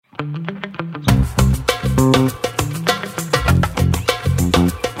You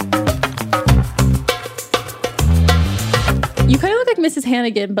kind of look like Mrs.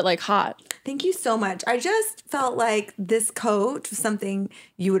 Hannigan, but like hot. Thank you so much. I just felt like this coat was something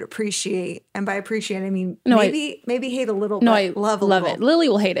you would appreciate. And by appreciate, I mean maybe hate a little, no, but I love a love little. it. Lily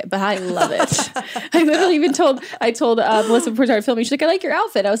will hate it, but I love it. I literally even told Melissa before we started filming, she's like, I like your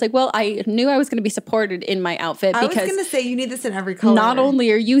outfit. I was like, well, I knew I was going to be supported in my outfit because I was going to say, you need this in every color. Not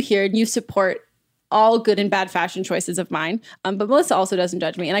only are you here and you support all good and bad fashion choices of mine, but Melissa also doesn't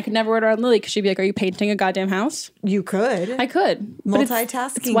judge me. And I could never order on Lily because she'd be like, are you painting a goddamn house? You could. I could.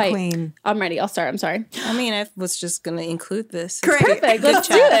 Multitasking queen. I'm ready. I'll start. I'm sorry. I mean, I was just going to include this. Great. Perfect. Let's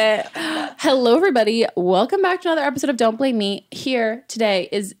do it. Hello, everybody. Welcome back to another episode of Don't Blame Me. Here today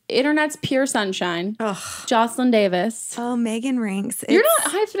is internet's pure sunshine, Joslyn Davis. Oh, Megan Rinks. You're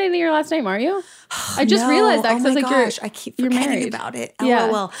not hyphenating your last name, are you? I just realized that because I keep forgetting about it. Oh, yeah.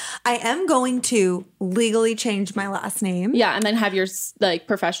 Well, I am going to legally change my last name. Yeah, and then have your like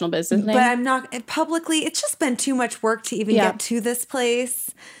professional business name. But I'm not publicly. It's just been too much work to even get to this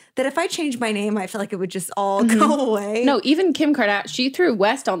place. That if I change my name, I feel like it would just all go away. No, even Kim Kardashian, she threw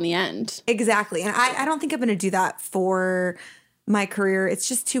West on the end. Exactly. And I don't think I'm going to do that for my career. It's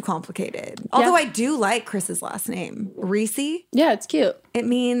just too complicated. Although I do like Chris's last name. Reese. Yeah, it's cute. It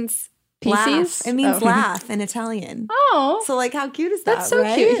means PCs? laugh. It means laugh in Italian. Oh. So like how cute is that? That's so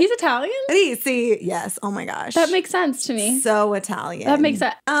right? cute. He's Italian? See, yes. Oh my gosh. That makes sense to me. So Italian. That makes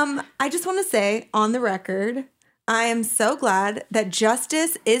sense. I just want to say on the record, I am so glad that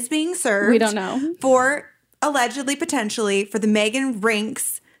justice is being served. We don't know. For allegedly, potentially, for the Megan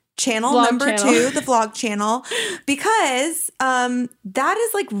Rinks channel vlog number channel. 2, the vlog channel, because that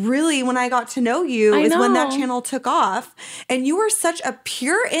is like really when I got to know you is when that channel took off, and you were such a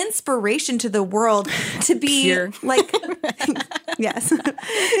pure inspiration to the world to be like, yes,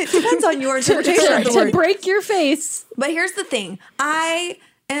 it depends on your interpretation of the word. To break your face. But here's the thing, I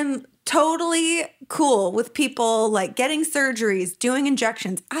am totally cool with people like getting surgeries, doing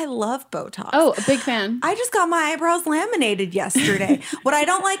injections. I love Botox. Oh, a big fan. I just got my eyebrows laminated yesterday. What I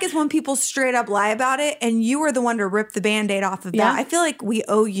don't like is when people straight up lie about it and you are the one to rip the Band-Aid off of that. I feel like we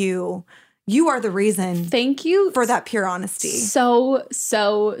owe you. You are the reason. Thank you for that pure honesty. So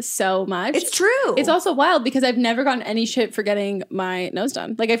much. It's true. It's also wild because I've never gotten any shit for getting my nose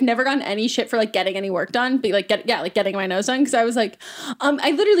done. Like I've never gotten any shit for like getting any work done. But like getting my nose done because I was like,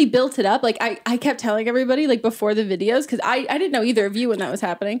 I literally built it up. Like I kept telling everybody like before the videos because I didn't know either of you when that was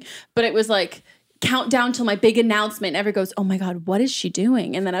happening. But it was like countdown till my big announcement. And everybody goes, oh my God, what is she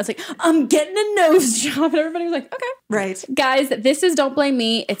doing? And then I was like, I'm getting a nose job. And everybody was like, okay. Right. Guys, this is Don't Blame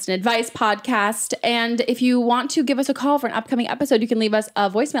Me. It's an advice podcast. And if you want to give us a call for an upcoming episode, you can leave us a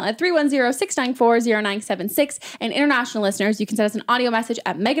voicemail at 310-694-0976. And international listeners, you can send us an audio message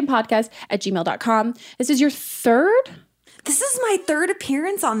at meganpodcast@gmail.com. This is your third? This is my third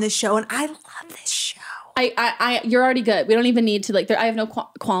appearance on this show, and I love this show. You're already good. We don't even need to I have no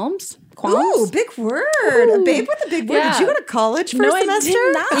qualms. Ooh, big word. Ooh. A babe with a big word. Yeah. Did you go to college for a semester? I did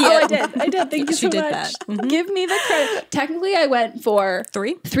not. Oh, I did. Thank you so much. That. Mm-hmm. Give me the credit. Technically, I went for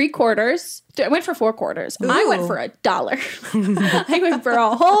three quarters. I went for 4 quarters. Ooh. I went for $1. I went for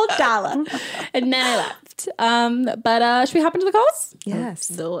a whole $1. And then I left. But should we hop into the calls? Yes.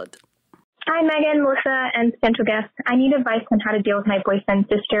 Do it. Hi, Megan, Melissa, and potential guests. I need advice on how to deal with my boyfriend's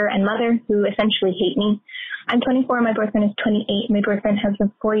sister and mother, who essentially hate me. I'm 24, my boyfriend is 28. My boyfriend has a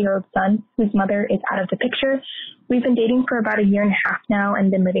 4-year-old son, whose mother is out of the picture. We've been dating for about 1.5 years now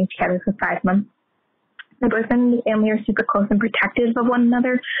and been living together for 5 months. My boyfriend and his family are super close and protective of one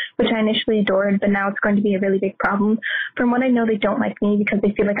another, which I initially adored, but now it's going to be a really big problem. From what I know, they don't like me because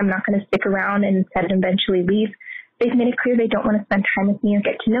they feel like I'm not going to stick around and instead eventually leave. They've made it clear they don't want to spend time with me or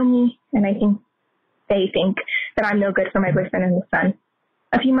get to know me, and I think they think that I'm no good for my boyfriend and his son.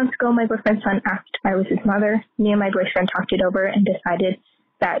 A few months ago, my boyfriend's son asked if I was his mother. Me and my boyfriend talked it over and decided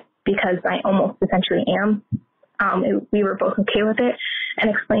that because I almost essentially am, we were both okay with it, and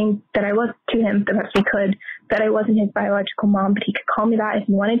explained that I was to him the best we could, that I wasn't his biological mom, but he could call me that if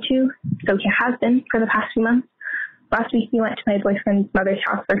he wanted to, so he has been for the past few months. Last week, we went to my boyfriend's mother's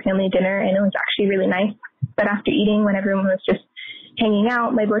house for family dinner, and it was actually really nice. But after eating, when everyone was just hanging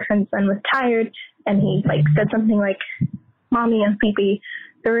out, my boyfriend's son was tired, and he said something like, "Mommy, I'm sleepy."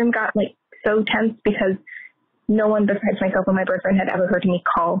 The room got so tense because no one besides myself and my boyfriend had ever heard him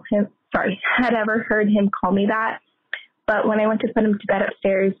call me that. But when I went to put him to bed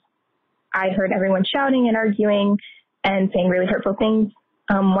upstairs, I heard everyone shouting and arguing and saying really hurtful things.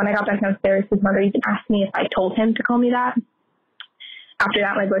 When I got back downstairs, his mother even asked me if I told him to call me that. After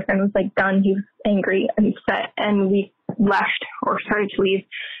that, my boyfriend was done. He was angry and upset, and we left or started to leave.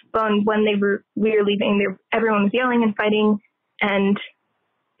 But when we were leaving, everyone was yelling and fighting, and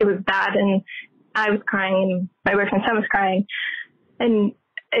it was bad. And I was crying, and my boyfriend's son was crying, and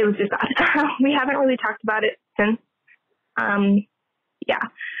it was just bad. We haven't really talked about it since. Yeah,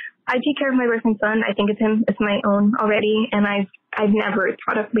 I take care of my boyfriend's son. I think of him as my own already, and I've never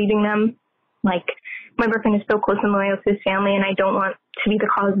thought of leaving them. Like, my boyfriend is so close and loyal to his family, and I don't want to be the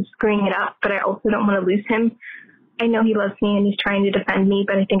cause of screwing it up, but I also don't want to lose him. I know he loves me and he's trying to defend me,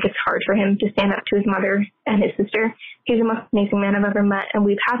 but I think it's hard for him to stand up to his mother and his sister. He's the most amazing man I've ever met, and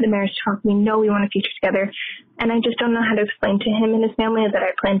we've had the marriage talk. We know we want a future together, and I just don't know how to explain to him and his family that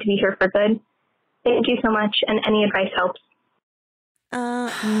I plan to be here for good. Thank you so much, and any advice helps.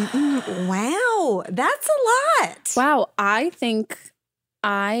 Wow, that's a lot. Wow, I think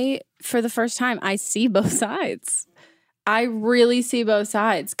for the first time, I see both sides. I really see both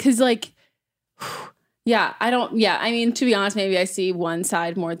sides. Because, like, I mean, to be honest, maybe I see one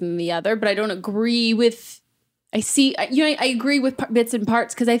side more than the other, but I don't agree with, I agree with bits and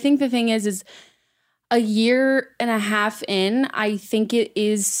parts, because I think the thing is a year and a half in, I think it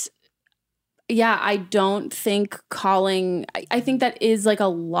is, I don't think I think that is like a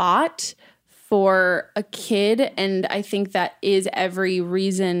lot for a kid, and I think that is every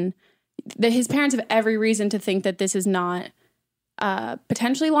reason that his parents have every reason to think that this is not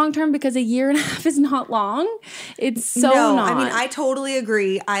potentially long-term, because a year and a half is not long. It's so not. I mean, I totally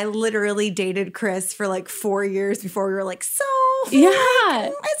agree. I literally dated Chris for like 4 years before we were like,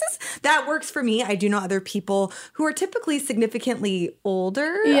 that works for me. I do know other people who are typically significantly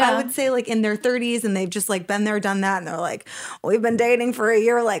older. I would say like in their 30s, and they've just like been there, done that. And they're like, we've been dating for a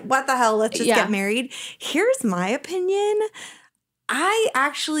year. Like, what the hell? Let's just get married. Here's my opinion. I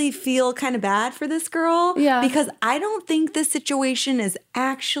actually feel kind of bad for this girl because I don't think this situation is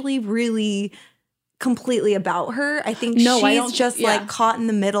actually really completely about her. I think she's just like caught in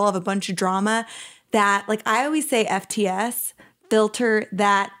the middle of a bunch of drama that, like, I always say FTS, filter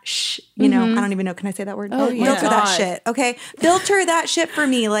that I don't even know. Can I say that word? Oh, yeah. Filter that shit. Okay. Filter that shit for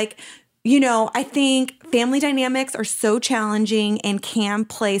me. Like, I think family dynamics are so challenging and can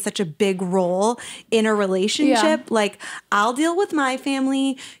play such a big role in a relationship. Yeah. Like, I'll deal with my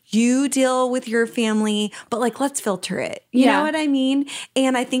family, you deal with your family, but like, let's filter it. You know what I mean?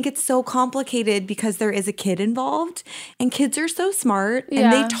 And I think it's so complicated because there is a kid involved, and kids are so smart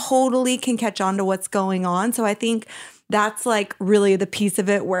and they totally can catch on to what's going on. So I think that's like really the piece of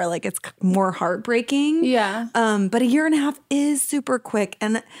it where like it's more heartbreaking. Yeah. But a year and a half is super quick.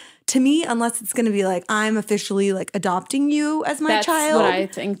 And to me, unless it's going to be like, I'm officially like adopting you as my child. That's what I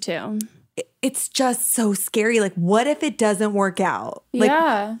think too. It's just so scary. Like, what if it doesn't work out? Like,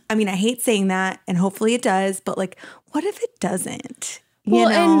 I mean, I hate saying that, and hopefully it does, but like, what if it doesn't? You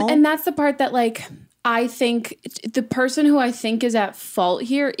know? And that's the part that like, I think the person who I think is at fault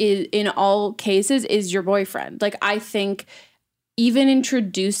here is, in all cases, is your boyfriend. Like, I think even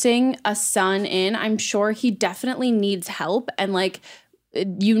introducing a son in, I'm sure he definitely needs help, and like,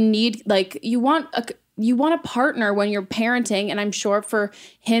 you need, like, you want a partner when you're parenting, and I'm sure for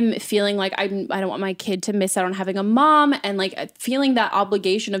him feeling like I don't want my kid to miss out on having a mom, and like feeling that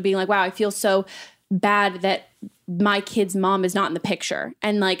obligation of being like, wow, I feel so bad that my kid's mom is not in the picture,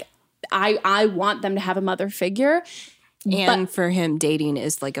 and like I want them to have a mother figure. And for him, dating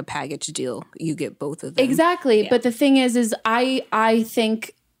is like a package deal. You get both of them. Exactly. Yeah. But the thing is I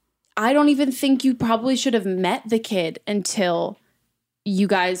think, I don't even think you probably should have met the kid until you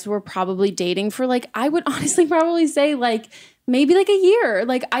guys were probably dating for like, I would honestly probably say like maybe like a year.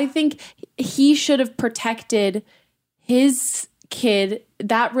 Like, I think he should have protected his kid,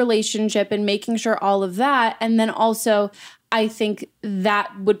 that relationship, and making sure all of that. And then also, I think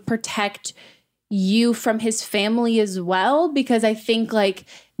that would protect you from his family as well, because I think like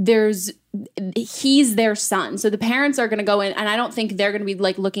he's their son. So the parents are going to go in, and I don't think they're going to be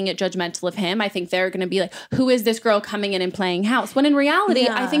like looking at judgmental of him. I think they're going to be like, who is this girl coming in and playing house? When in reality,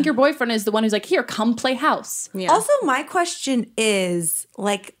 I think your boyfriend is the one who's like, here, come play house. Yeah. Also, my question is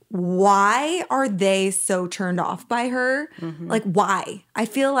like, why are they so turned off by her? Mm-hmm. Like, why? I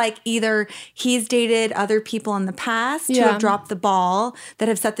feel like either he's dated other people in the past who have dropped the ball that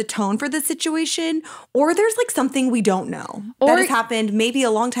have set the tone for the situation, or there's like something we don't know that has happened maybe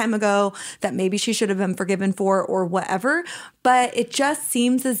a long time ago that maybe she should have been forgiven for, or whatever. But it just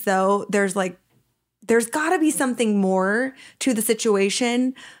seems as though there's got to be something more to the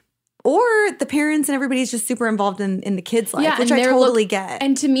situation. Or the parents and everybody's just super involved in the kid's life, which I totally get.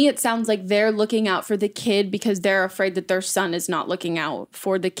 And to me, it sounds like they're looking out for the kid because they're afraid that their son is not looking out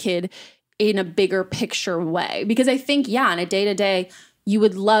for the kid in a bigger picture way. Because I think, in a day-to-day, you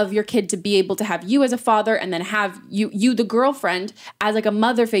would love your kid to be able to have you as a father and then have you the girlfriend as like a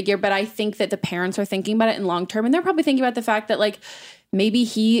mother figure. But I think that the parents are thinking about it in long term, and they're probably thinking about the fact that like maybe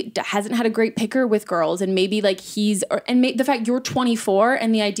he hasn't had a great picker with girls, and maybe like the fact you're 24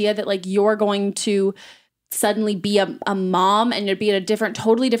 and the idea that like you're going to suddenly be a mom and you'd be at a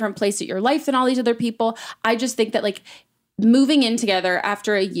totally different place in your life than all these other people. I just think that like moving in together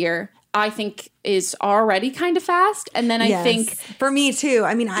after a year, I think is already kind of fast. And then I think for me too.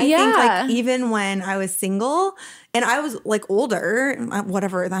 I mean, I think like even when I was single and I was like older,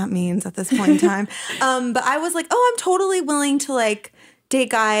 whatever that means at this point in time. But I was like, oh, I'm totally willing to like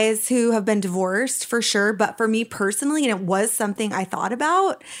date guys who have been divorced for sure. But for me personally, and it was something I thought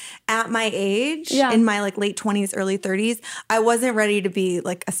about at my age in my like late 20s, early 30s, I wasn't ready to be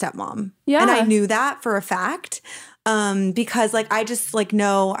like a stepmom. Yeah. And I knew that for a fact. Because like I just like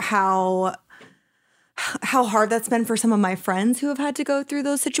know how hard that's been for some of my friends who have had to go through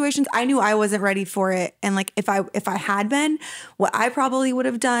those situations. I knew I wasn't ready for it. And like if I had been, what I probably would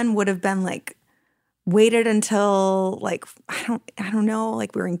have done would have been like waited until like I don't know,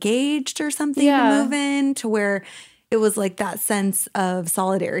 like we were engaged or something to move in to where it was like that sense of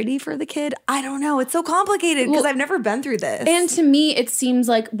solidarity for the kid. I don't know. It's so complicated because I've never been through this. And to me, it seems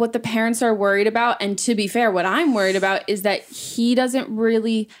like what the parents are worried about, and to be fair, what I'm worried about is that he doesn't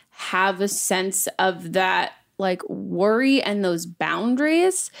really have a sense of that like worry and those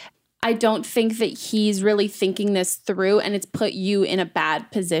boundaries. I don't think that he's really thinking this through, and it's put you in a bad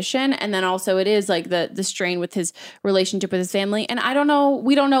position. And then also it is like the strain with his relationship with his family. And I don't know,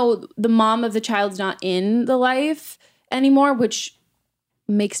 we don't know, the mom of the child's not in the life anymore, which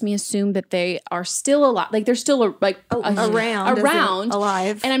makes me assume that they are still alive. Like they're still around,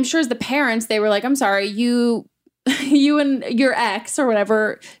 alive. And I'm sure as the parents, they were like, I'm sorry, you and your ex or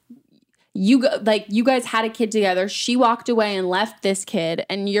whatever, you guys had a kid together. She walked away and left this kid,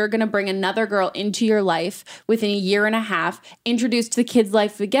 and you're going to bring another girl into your life within a year and a half, introduce to the kid's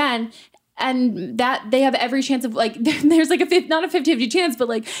life again. And that they have every chance of like, there's like not a 50-50 chance, but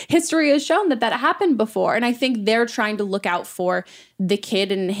like history has shown that happened before. And I think they're trying to look out for the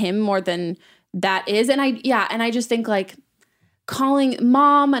kid and him more than that is. And I just think like calling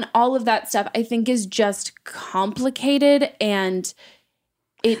mom and all of that stuff, I think is just complicated. And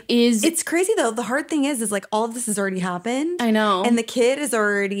it's crazy though. The hard thing is like all of this has already happened. I know. And the kid is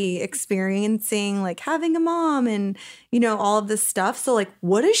already experiencing like having a mom and, you know, all of this stuff. So like,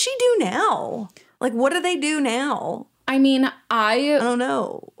 what does she do now? Like, what do they do now? I mean, I don't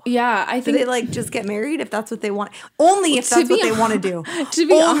know. Yeah, I think do they like just get married if that's what they want? Only if that's what they want to do. To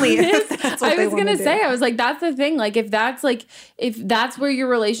be only honest, if that's what I was gonna say, I was like, that's the thing. Like, if that's where your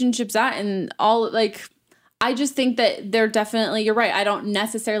relationship's at, and all like. I just think that they're definitely, you're right. I don't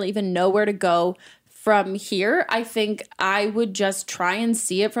necessarily even know where to go from here. I think I would just try and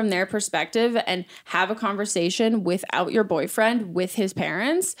see it from their perspective and have a conversation without your boyfriend with his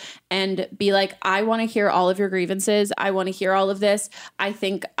parents and be like, I want to hear all of your grievances. I want to hear all of this. I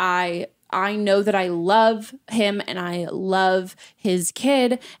think I know that I love him and I love his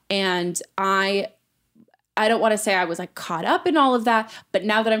kid, and I don't want to say I was like caught up in all of that, but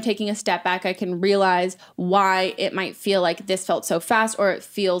now that I'm taking a step back, I can realize why it might feel like this felt so fast, or it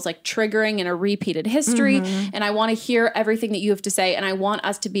feels like triggering in a repeated history. Mm-hmm. And I want to hear everything that you have to say. And I want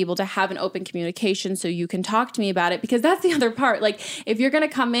us to be able to have an open communication so you can talk to me about it, because that's the other part. Like if you're going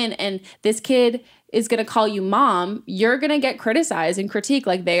to come in and this kid is going to call you mom, you're going to get criticized and critiqued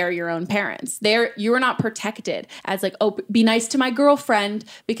like they are your own parents. You are not protected as like, oh, be nice to my girlfriend,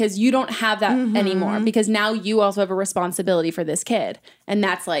 because you don't have that anymore, because now you also have a responsibility for this kid. And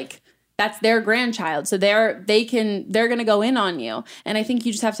that's their grandchild. So they're going to go in on you. And I think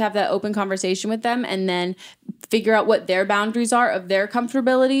you just have to have that open conversation with them and then figure out what their boundaries are of their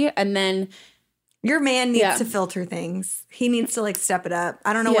comfortability. And then your man needs to filter things. He needs to like step it up.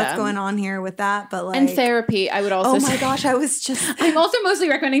 I don't know what's going on here with that, but like, and therapy, I would also say. Oh my gosh, I'm also mostly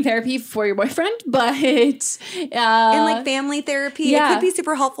recommending therapy for your boyfriend, but and like family therapy. It could be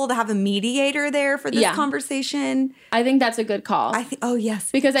super helpful to have a mediator there for this conversation. I think that's a good call.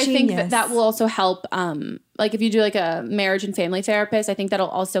 Because I think that will also help. Like if you do like a marriage and family therapist, I think that'll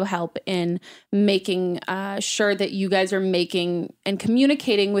also help in making sure that you guys are making and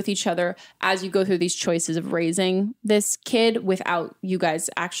communicating with each other as you go through these choices of raising this kid without you guys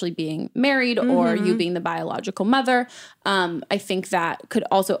actually being married or you being the biological mother. I think that could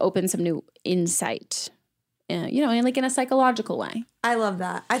also open some new insight, in a psychological way. I love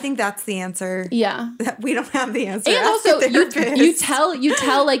that. I think that's the answer. Yeah. We don't have the answer. And also you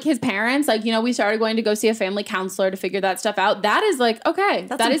tell like his parents, like, we started going to go see a family counselor to figure that stuff out. That is like, okay,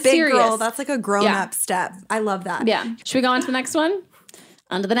 that is big serious. Girl. That's like a grown up step. I love that. Yeah. Should we go on to the next one?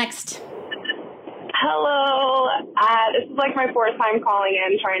 On to the next. Hello. This is like my fourth time calling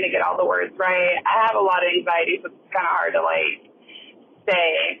in, trying to get all the words right. I have a lot of anxiety, so it's kind of hard to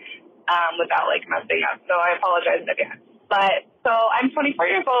say without messing up. So I apologize in advance. But so I'm 24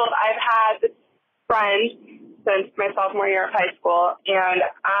 years old. I've had this friend since my sophomore year of high school, and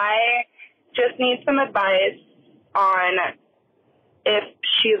I just need some advice on if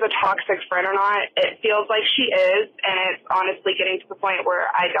she's a toxic friend or not. It feels like she is, and it's honestly getting to the point where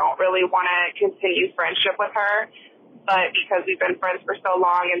I don't really want to continue friendship with her. But because we've been friends for so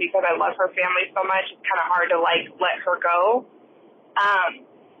long and because I love her family so much, it's kind of hard to let her go.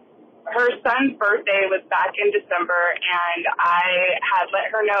 Her son's birthday was back in December, and I had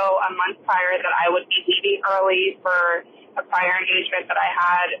let her know a month prior that I would be leaving early for a prior engagement that I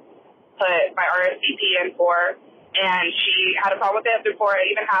had put my RSVP in for. And she had a problem with it before it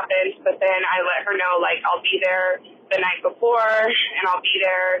even happened. But then I let her know, I'll be there the night before, and I'll be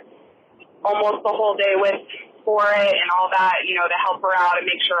there almost the whole day for it and all that, to help her out and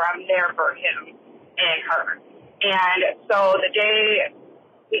make sure I'm there for him and her. And so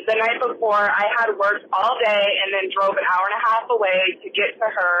the night before, I had worked all day and then drove an hour and a half away to get to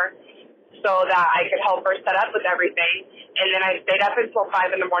her so that I could help her set up with everything. And then I stayed up until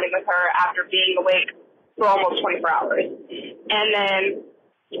 5 in the morning with her after being awake for almost 24 hours. And then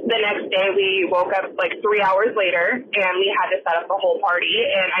the next day we woke up 3 hours later and we had to set up a whole party,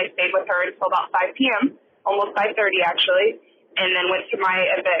 and I stayed with her until about 5 p.m., almost 5:30 actually, and then went to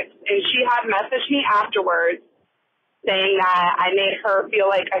my event. And she had messaged me afterwards saying that I made her feel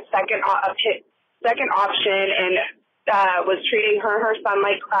like a second option and was treating her and her son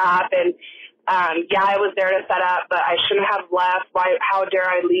like crap. And I was there to set up, but I shouldn't have left. How dare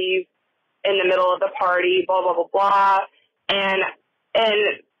I leave in the middle of the party, blah, blah, blah, blah. And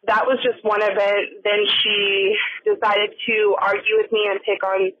that was just one event. Then she decided to argue with me and pick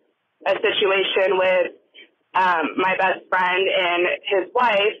on a situation with my best friend and his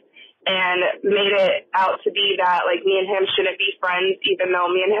wife, and made it out to be that me and him shouldn't be friends, even though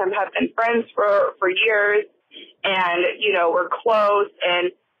me and him have been friends for years, and we're close.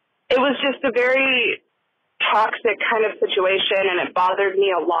 And it was just a very toxic kind of situation, and it bothered me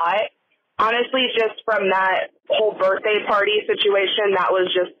a lot. Honestly, just from that whole birthday party situation, that was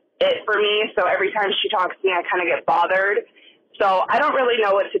just it for me. So every time she talks to me, I kind of get bothered. So I don't really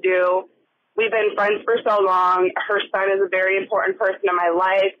know what to do. We've been friends for so long. Her son is a very important person in my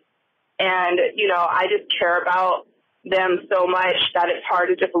life. And, I just care about them so much that it's hard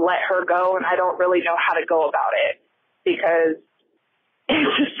to just let her go. And I don't really know how to go about it because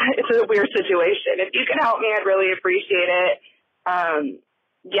it's a weird situation. If you can help me, I'd really appreciate it.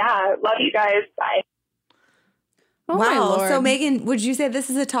 Love you guys. Bye. Oh, wow. So Megan, would you say this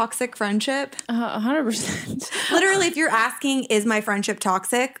is a toxic friendship? 100%. Literally, if you're asking, is my friendship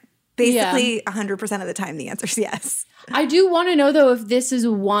toxic? Basically, 100% of the time, the answer is yes. I do want to know, though, if this is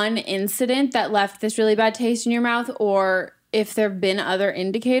one incident that left this really bad taste in your mouth, or if there have been other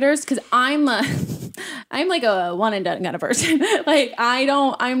indicators. Because I'm like a one and done kind of person.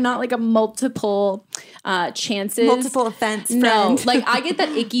 I'm not a multiple chances. Multiple offense friend. No, I get that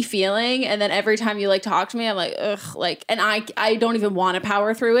icky feeling, and then every time you talk to me, I'm like, ugh, and I don't even want to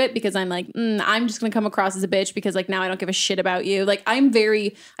power through it because I'm like, I'm just gonna come across as a bitch because now I don't give a shit about you.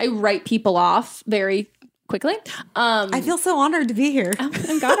 I write people off very quickly. I feel so honored to be here. Oh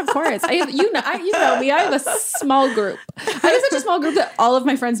my God, of course. You know me. I have a small group. I have such a small group that all of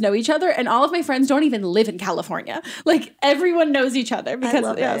my friends know each other, and all of my friends don't even live in California. Everyone knows each other because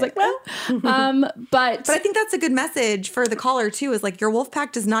I was like, well, but I think that's a good message for the caller too. Is your wolf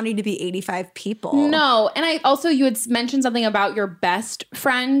pack does not need to be 85 people. No, and you had mentioned something about your best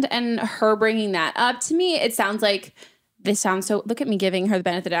friend and her bringing that up to me. It sounds like. This sounds so, look at me giving her the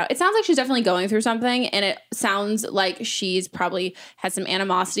benefit of the doubt. It sounds like she's definitely going through something, and it sounds like she's probably had some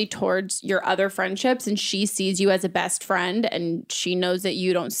animosity towards your other friendships, and she sees you as a best friend, and she knows that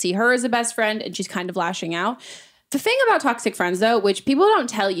you don't see her as a best friend, and she's kind of lashing out. The thing about toxic friends, though, which people don't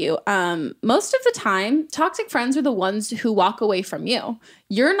tell you, most of the time, toxic friends are the ones who walk away from you.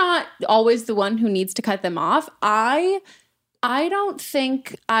 You're not always the one who needs to cut them off. I don't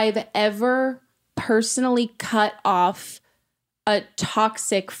think I've ever personally cut off a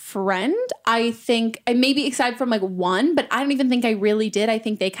toxic friend. I think, maybe aside from one, but I don't even think I really did. I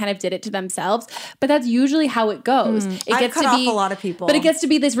think they kind of did it to themselves. But that's usually how it goes. I've cut off a lot of people. But it gets to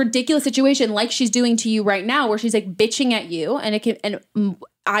be this ridiculous situation like she's doing to you right now, where she's bitching at you. And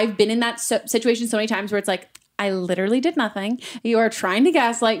I've been in that situation so many times where it's I literally did nothing. You are trying to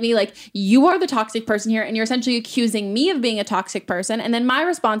gaslight me. You are the toxic person here, and you're essentially accusing me of being a toxic person. And then my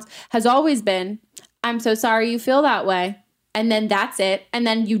response has always been, I'm so sorry you feel that way. and then that's it. And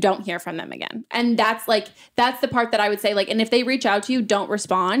then you don't hear from them again. And that's the part that I would say, like, and if they reach out to you, don't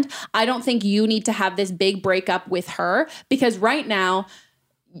respond. I don't think you need to have this big breakup with her, because right now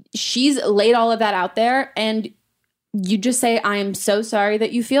she's laid all of that out there, and you just say, I am so sorry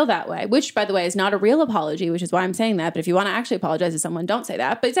that you feel that way, which, by the way, is not a real apology, which is why I'm saying that. But if you want to actually apologize to someone, don't say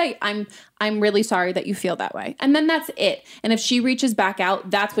that. But say, I'm really sorry that you feel that way. And then that's it. And if she reaches back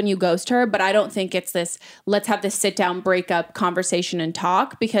out, that's when you ghost her. But I don't think it's this, let's have this sit down, breakup conversation and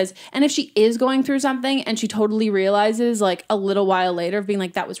talk, because, and if she is going through something and she totally realizes like a little while later of being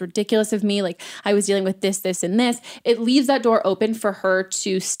like, that was ridiculous of me, like I was dealing with this, and this, it leaves that door open for her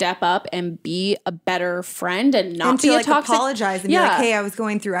to step up and be a better friend and not be a toxic. Apologize and be like, hey, I was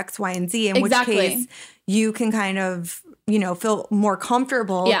going through X, Y, and Z, in which case you can kind of, feel more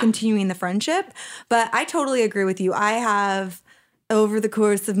comfortable continuing the friendship. But I totally agree with you. I have, over the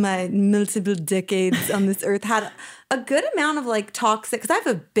course of my multiple decades on this earth, had a good amount of like toxic, because I have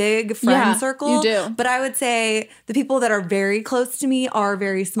a big friend circle. You do. But I would say the people that are very close to me are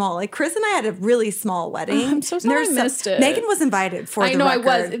very small. Like Chris and I had a really small wedding. I'm so sorry I missed it. Megan was invited for the record.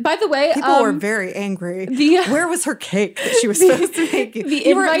 I was. By the way, people were very angry. Where was her cake that she was supposed to make?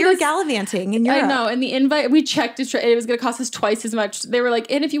 You were gallivanting in Europe. I know. And the invite, we checked it was going to cost us twice as much. They were like,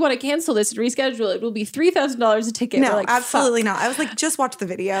 and if you want to cancel this and reschedule, it will be $3,000 a ticket. No, like, absolutely not. I was like, just watch the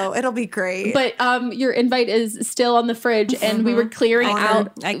video. It'll be great. But your invite is still on the fridge, and we were clearing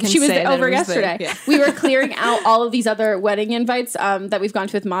out. She was over yesterday. Yeah. We were clearing out all of these other wedding invites that we've gone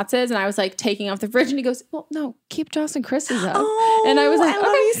to with Matzah's, and I was like taking off the fridge, and he goes, "Well, no, keep Joss and Chris's up." And I was like, I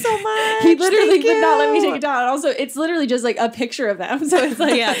love you so much. He literally would not let me take it down. Also, it's literally just like a picture of them. So it's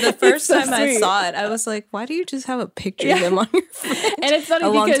like, the first time I saw it, I was like, why do you just have a picture of them on your fridge? And it's funny a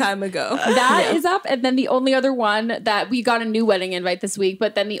long time ago. That is up, and then the only other one that we got a new wedding invite this week,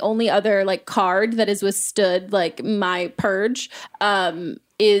 but then the only other like card that is withstood like my purge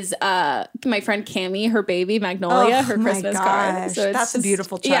is my friend Cammie, her baby Magnolia, her Christmas card. So that's a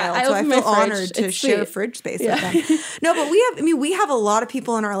beautiful child. So I feel honored to share fridge space with them. No, but we have a lot of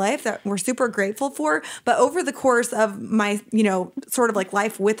people in our life that we're super grateful for. But over the course of my, sort of like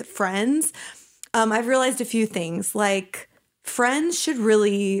life with friends, I've realized a few things. Like friends should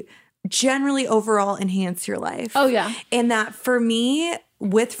really generally overall enhance your life. Oh yeah. And that for me,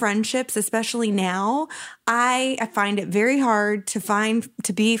 with friendships, especially now, I find it very hard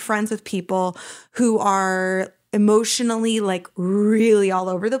to be friends with people who are emotionally like really all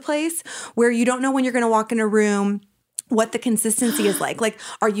over the place, where you don't know when you're going to walk in a room what the consistency is like. Like,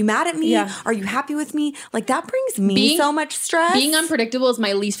 are you mad at me? Yeah. Are you happy with me? Like, that brings me so much stress. Being unpredictable is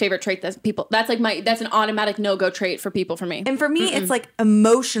my least favorite trait. That's an automatic no-go trait for people for me. And for me, it's like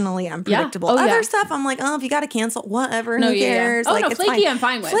emotionally unpredictable. Yeah. Other stuff, I'm like, if you got to cancel, whatever, who cares? Oh, like, no, it's flaky fine. I'm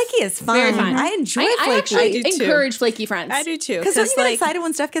fine with. Flaky is fine. Very fine. I enjoy flaky. I actually encourage flaky friends. I do too. Because don't you get excited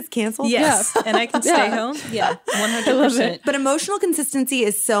when stuff gets canceled? Yes. And I can stay home. Yeah, 100%. But emotional consistency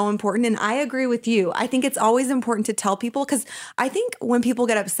is so important. And I agree with you. I think it's always important to tell people, because I think when people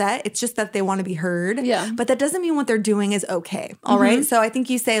get upset, it's just that they want to be heard. Yeah. But that doesn't mean what they're doing is okay. All right. So I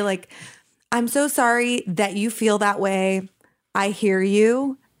think you say like, I'm so sorry that you feel that way. I hear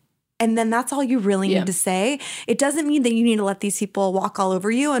you. And then that's all you really need to say. It doesn't mean that you need to let these people walk all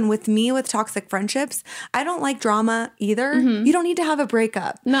over you. And with me, with toxic friendships, I don't like drama either. You don't need to have a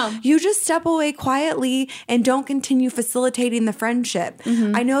breakup. No. You just step away quietly and don't continue facilitating the friendship.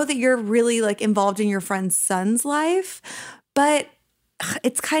 I know that you're really like involved in your friend's son's life, but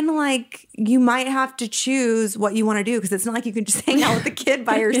it's kind of like you might have to choose what you want to do, because it's not like you can just hang out with the kid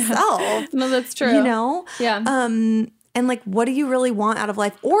by yourself. No, that's true. Yeah. And like, what do you really want out of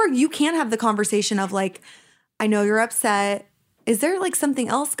life? Or you can have the conversation of like, I know you're upset. Is there like something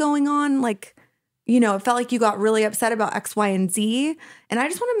else going on? Like, it felt like you got really upset about X, Y, and Z. And I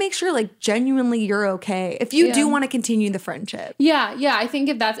just want to make sure like genuinely you're okay if you do want to continue the friendship. Yeah. I think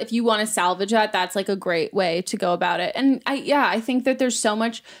if you want to salvage that, that's like a great way to go about it. And I think that there's so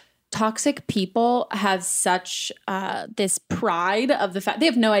much. Toxic people have such this pride of the fact they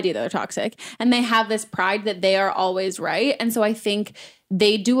have no idea they're toxic, and they have this pride that they are always right. And so I think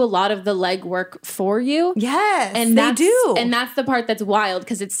they do a lot of the legwork for you. Yes, and they do. And that's the part that's wild,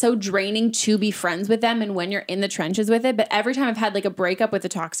 because it's so draining to be friends with them and when you're in the trenches with it. But every time I've had like a breakup with a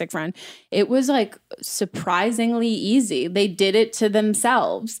toxic friend, it was like surprisingly easy. They did it to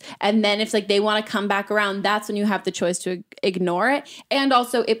themselves. And then if like they want to come back around, that's when you have the choice to ignore it. And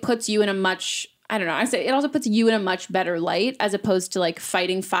also it puts you in a much I don't know. I say it also puts you in a much better light as opposed to like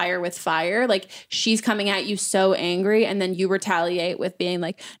fighting fire with fire. Like she's coming at you so angry and then you retaliate with being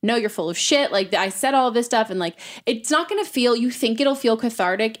like, no, you're full of shit. Like I said all of this stuff and like it's not going to feel, you think it'll feel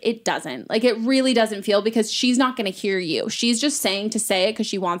cathartic. It doesn't. Like it really doesn't feel because she's not going to hear you. She's just saying to say it because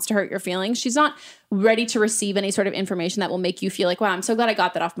she wants to hurt your feelings. She's not ready to receive any sort of information that will make you feel like, wow, I'm so glad I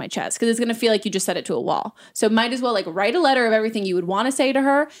got that off my chest, because it's going to feel like you just said it to a wall. So might as well like write a letter of everything you would want to say to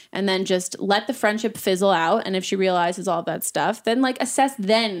her and then just let the friendship fizzle out. And if she realizes all of that stuff, then like assess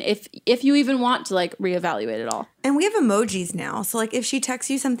then if you even want to like reevaluate it all. And we have emojis now. So like if she texts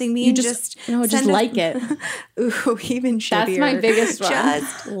you something mean, just like it. Ooh, even shittier. That's my biggest one.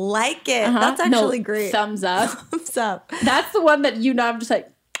 Just like it. That's actually great. Thumbs up. Thumbs up. That's the one that I'm just like,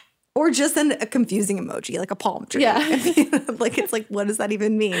 or just send a confusing emoji, like a palm tree. Yeah. Like, it's like, what does that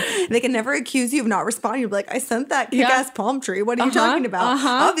even mean? They can never accuse you of not responding. You'll be like, I sent that kick-ass palm tree. What are you talking about?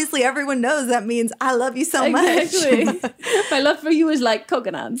 Obviously, everyone knows that means I love you so much. My love for you is like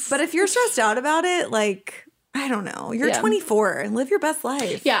coconuts. But if you're stressed out about it, like, I don't know. You're 24 and live your best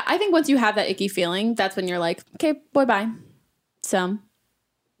life. Yeah, I think once you have that icky feeling, that's when you're like, okay, boy, bye. So,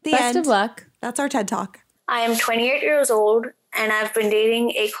 best of luck. That's our TED Talk. I am 28 years old, and I've been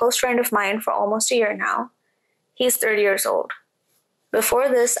dating a close friend of mine for almost a year now. He's 30 years old. Before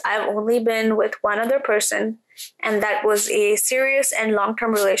this, I've only been with one other person, and that was a serious and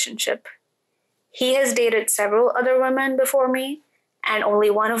long-term relationship. He has dated several other women before me, and only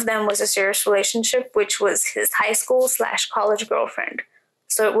one of them was a serious relationship, which was his high school/college girlfriend.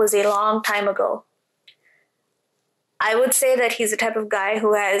 So it was a long time ago. I would say that he's the type of guy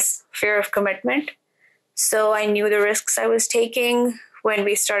who has fear of commitment. So I knew the risks I was taking when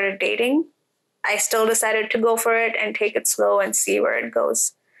we started dating. I still decided to go for it and take it slow and see where it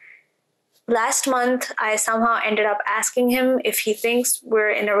goes. Last month, I somehow ended up asking him if he thinks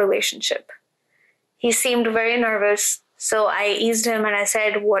we're in a relationship. He seemed very nervous, so I eased him and I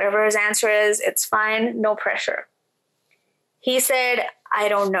said, whatever his answer is, it's fine, no pressure. He said, I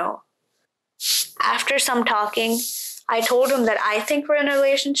don't know. After some talking, I told him that I think we're in a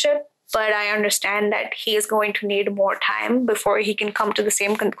relationship, but I understand that he is going to need more time before he can come to the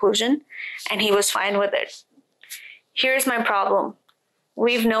same conclusion, and he was fine with it. Here's my problem.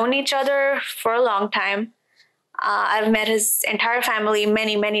 We've known each other for a long time. I've met his entire family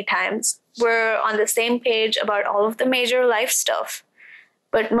many, many times. We're on the same page about all of the major life stuff.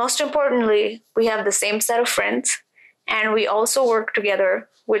 But most importantly, we have the same set of friends, and we also work together,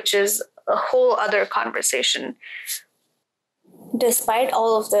 which is a whole other conversation. Despite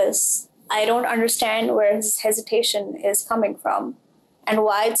all of this, I don't understand where his hesitation is coming from and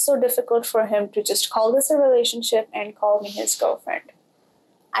why it's so difficult for him to just call this a relationship and call me his girlfriend.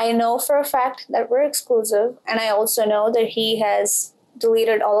 I know for a fact that we're exclusive, and I also know that he has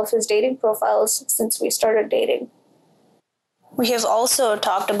deleted all of his dating profiles since we started dating. We have also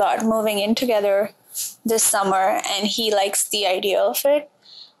talked about moving in together this summer, and he likes the idea of it.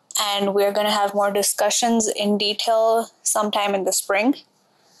 And we're going to have more discussions in detail sometime in the spring.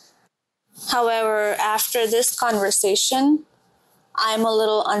 However, after this conversation, I'm a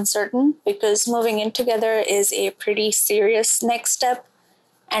little uncertain because moving in together is a pretty serious next step.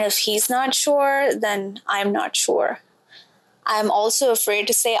 And if he's not sure, then I'm not sure. I'm also afraid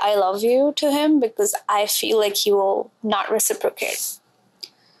to say I love you to him because I feel like he will not reciprocate.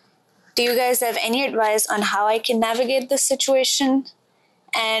 Do you guys have any advice on how I can navigate this situation?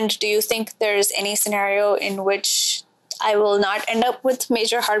 And do you think there's any scenario in which I will not end up with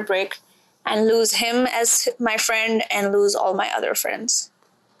major heartbreak and lose him as my friend and lose all my other friends?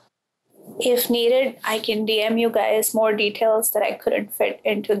 If needed, I can DM you guys more details that I couldn't fit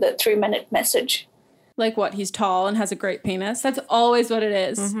into the 3-minute message. Like what? He's tall and has a great penis. That's always what it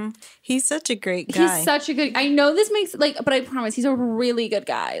is. Mm-hmm. He's such a great guy. He's such a good. I know this makes but I promise he's a really good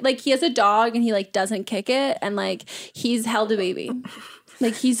guy. Like he has a dog and he like doesn't kick it, and like he's held a baby.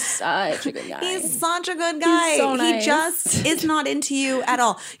 Like, he's such a good guy. He's such a good guy. He's so nice. He just is not into you at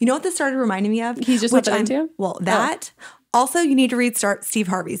all. You know what this started reminding me of? He's just not into you? Well, that. Also, you need to read Steve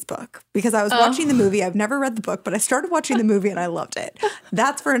Harvey's book because I was watching the movie. I've never read the book, but I started watching the movie and I loved it.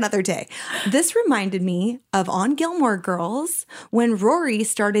 That's for another day. This reminded me of on Gilmore Girls when Rory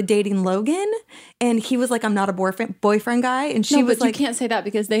started dating Logan and he was like, I'm not a boyfriend guy. And she was like, you can't say that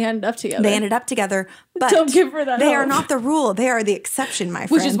because they ended up together. They ended up together. But don't give her that they hope. are not the rule. They are the exception, my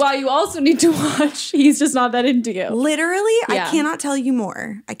friend. Which is why you also need to watch He's Just Not That Into You. Literally, yeah. I cannot tell you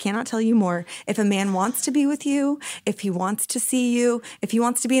more. I cannot tell you more. If a man wants to be with you, if he wants to see you, if he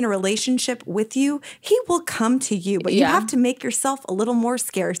wants to be in a relationship with you, he will come to you. But you have to make yourself a little more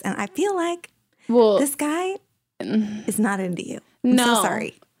scarce. And I feel like this guy is not into you. I'm so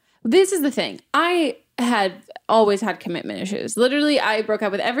sorry. This is the thing. I had always had commitment issues. Literally, I broke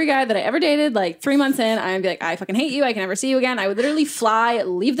up with every guy that I ever dated. Like 3 months in, I'd be like, I fucking hate you. I can never see you again. I would literally fly,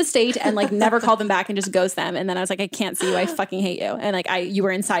 leave the state, and like never call them back and just ghost them. And then I was like, I can't see you. I fucking hate you. And like you were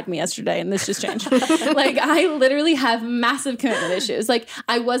inside me yesterday, and this just changed. Like I literally have massive commitment issues. Like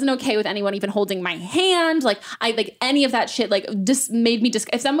I wasn't okay with anyone even holding my hand. Like any of that shit. Like just made me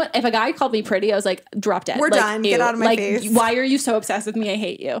if a guy called me pretty, I was like, drop dead. We're like, done. Get out of my face. Why are you so obsessed with me? I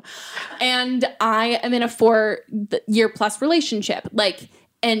hate you. And I am in a 4-year plus relationship. Like,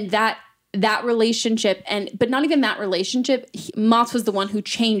 and that relationship, but not even that relationship, Mott's was the one who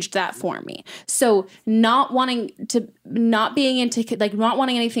changed that for me. So not wanting anything, not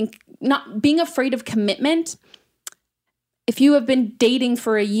being afraid of commitment. If you have been dating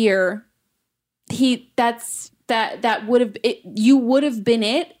for a year, you would have been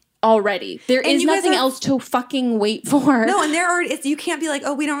it already. There is nothing else to fucking wait for. No, and you can't be like,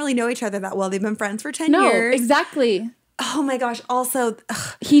 oh, we don't really know each other that well. They've been friends for 10 years. No, exactly. Oh my gosh. Also,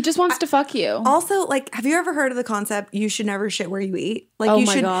 he just wants to fuck you. Also, like, have you ever heard of the concept, you should never shit where you eat? Like, oh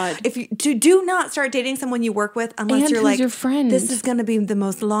my God. If you do not start dating someone you work with unless you're like, your friend. This is going to be the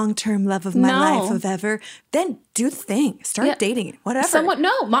most long-term love of my life of ever. Then do the thing. Start dating. Whatever.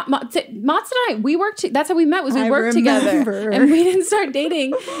 Mats and I, we worked. That's how we met. We worked together, and we didn't start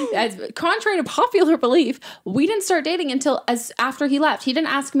dating. As contrary to popular belief, we didn't start dating until after he left. He didn't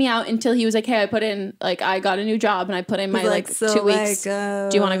ask me out until he was like, "Hey, I got a new job, and I put in my so 2 weeks. Do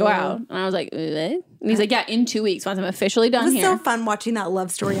you want to go out?" And I was like, "What?" And he's like, "Yeah, in 2 weeks, once I'm officially done here." It was so fun watching that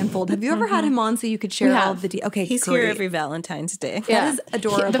love story unfold. Have you ever had him on so you could share all of the Okay, he's here every Valentine's Day. Yeah. That is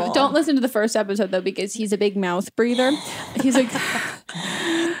adorable. Don't listen to the first episode though, because he's a big mouth breather. He's like,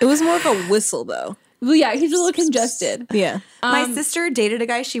 it was more of a whistle though. Well, yeah, he's a little congested. Yeah. My sister dated a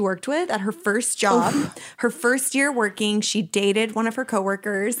guy she worked with at her first job. Her first year working, she dated one of her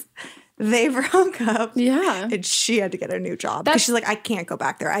coworkers. They broke up. Yeah. And she had to get a new job. Because she's like, I can't go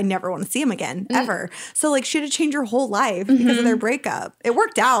back there. I never want to see him again, ever. So, like, she had to change her whole life because of their breakup. It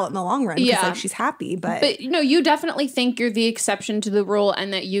worked out in the long run because, like, she's happy. But, you definitely think you're the exception to the rule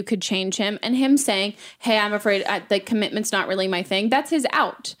and that you could change him. And him saying, hey, I'm afraid the commitment's not really my thing. That's his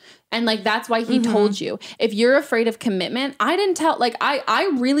out. And, like, that's why he told you. If you're afraid of commitment, I didn't tell, like,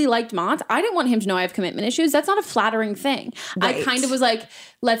 I really liked Mont. I didn't want him to know I have commitment issues. That's not a flattering thing. Right. I kind of was like,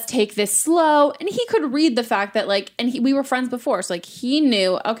 let's take this slow. And he could read the fact that, like, we were friends before. So, like, he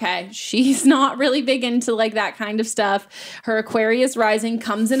knew, okay, she's not really big into, like, that kind of stuff. Her Aquarius rising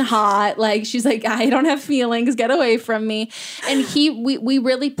comes in hot. Like, she's like, I don't have feelings. Get away from me. And we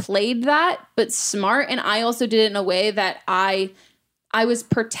really played that, but smart. And I also did it in a way that I was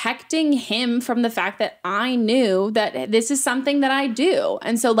protecting him from the fact that I knew that this is something that I do.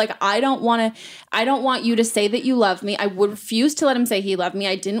 And so, like, I don't want you to say that you love me. I would refuse to let him say he loved me.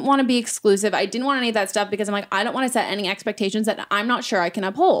 I didn't want to be exclusive. I didn't want any of that stuff because I'm like, I don't want to set any expectations that I'm not sure I can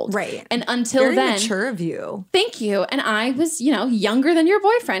uphold. Right. And until Very then. mature of you. Thank you. And I was, younger than your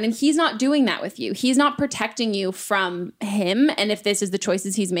boyfriend, and he's not doing that with you. He's not protecting you from him. And if this is the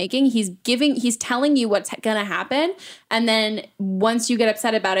choices he's making, he's telling you what's going to happen. And then once you get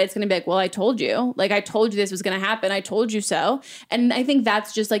upset about it, it's going to be like, well, I told you. Like, I told you this was going to happen. I told you so. And I think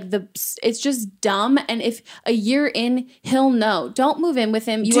that's just like it's just dumb. And if a year in, he'll know. Don't move in with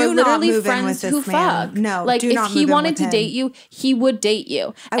him. You are literally friends who fuck. No, like if he wanted to date you, he would date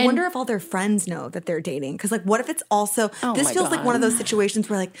you. I wonder if all their friends know that they're dating. Because, like, what if it's also, this feels like one of those situations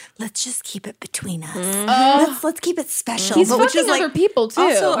where, like, let's just keep it between us. Let's keep it special. He's fucking other people too.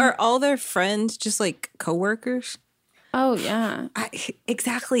 Also, are all their friends just like coworkers? Oh, yeah.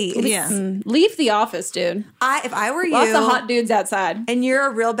 Exactly. Leave the office, dude. If I were you. Lots of hot dudes outside. And you're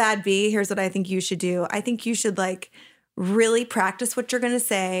a real bad bee, here's what I think you should do. I think you should, like, really practice what you're going to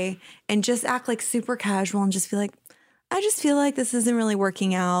say and just act, like, super casual and just be like, I just feel like this isn't really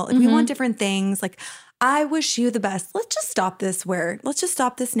working out. Like, we want different things. Like, I wish you the best. Let's just stop this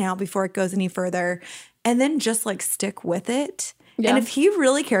now before it goes any further. And then just, like, stick with it. Yeah. And if he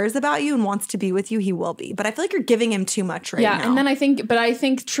really cares about you and wants to be with you, he will be. But I feel like you're giving him too much right now. Yeah, and then I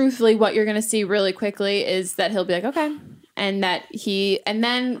think truthfully what you're going to see really quickly is that he'll be like, okay. And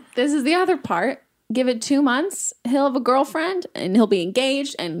then this is the other part. Give it 2 months, he'll have a girlfriend and he'll be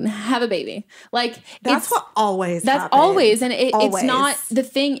engaged and have a baby. Like, that's what always That's happens. always. And it's not, the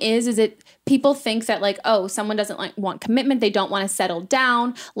thing is people think that, like, oh, someone doesn't want commitment. They don't want to settle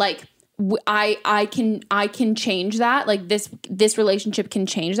down. Like, I can change that. Like, this relationship can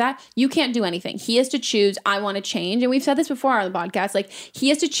change that. You can't do anything. He has to choose. I want to change. And we've said this before on the podcast. Like, he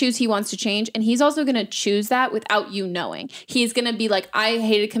has to choose he wants to change. And he's also going to choose that without you knowing. He's going to be like, I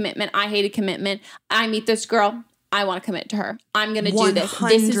hated commitment. I meet this girl. I want to commit to her. I'm going to do this.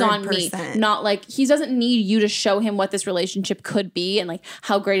 This is on me. 100%. Not like he doesn't need you to show him what this relationship could be and like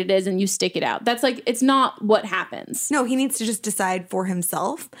how great it is and you stick it out. That's like, it's not what happens. No, he needs to just decide for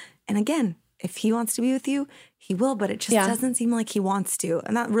himself. And again, if he wants to be with you, he will, but it just doesn't seem like he wants to.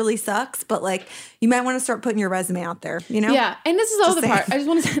 And that really sucks. But like, you might want to start putting your resume out there, you know? Yeah. And this is all the part. I just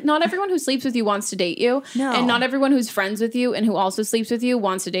want to say, not everyone who sleeps with you wants to date you. No. And not everyone who's friends with you and who also sleeps with you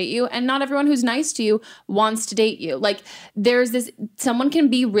wants to date you. And not everyone who's nice to you wants to date you. Like there's this, someone can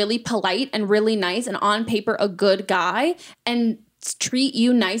be really polite and really nice and on paper a good guy and treat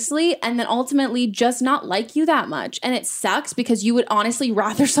you nicely and then ultimately just not like you that much. And it sucks because you would honestly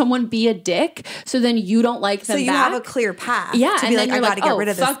rather someone be a dick so then you don't like them So you back. have a clear path. Yeah, to and be then like, you're I got to get rid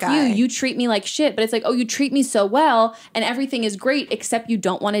of this fuck guy. you treat me like shit. But it's like, oh, you treat me so well and everything is great except you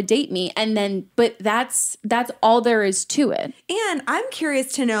don't want to date me. And then, but that's all there is to it. And I'm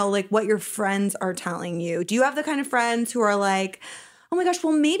curious to know like what your friends are telling you. Do you have the kind of friends who are like, oh my gosh,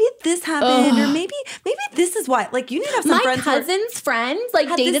 well maybe this happened or maybe this is why. Like you need to have some My friends. cousin's friends like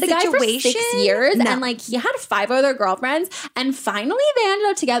had dated a this guy for 6 situation? years No. and like he had 5 other girlfriends and finally they ended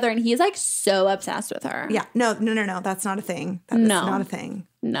up together and he's like so obsessed with her. Yeah, no. That's not a thing. That is not a thing.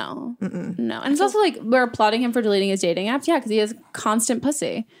 No. No. And it's also like we're applauding him for deleting his dating apps. Yeah, because he has constant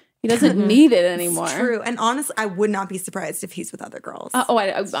pussy. He doesn't need it anymore. It's true. And honestly, I would not be surprised if he's with other girls.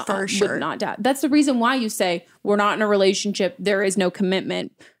 I For sure. would not doubt. That's the reason why you say we're not in a relationship. There is no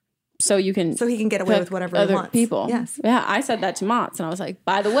commitment. So he can get away with whatever he other wants. people. Yes. Yeah, I said that to Mott's and I was like,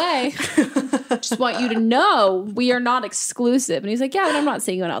 by the way, just want you to know we are not exclusive. And he's like, yeah, but I'm not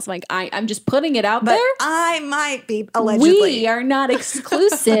seeing anyone else. I'm like, I'm just putting it out But there. I might be allegedly. We are not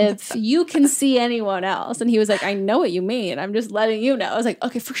exclusive. You can see anyone else. And he was like, I know what you mean. I'm just letting you know. I was like,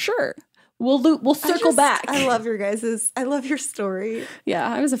 okay, for sure. We'll circle back. I love your story. Yeah,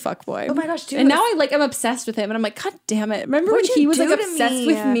 I was a fuckboy. Oh my gosh, dude. And now I'm obsessed with him. And I'm like, God damn it. Remember when he was like obsessed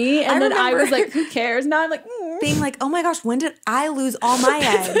with me? And then I was like, who cares? Now I'm like, being like, oh my gosh, when did I lose all my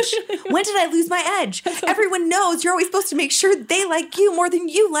edge? When did I lose my edge? Everyone knows you're always supposed to make sure they like you more than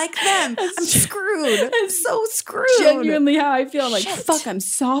you like them. I'm screwed. I'm so screwed. Genuinely how I feel. I'm like, fuck, I'm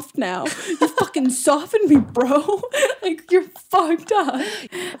soft now. You fucking softened me, bro. Like, you're fucked up.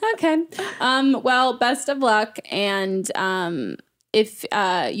 Okay. Well, best of luck. And if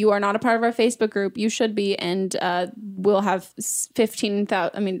you are not a part of our Facebook group, you should be. And we'll have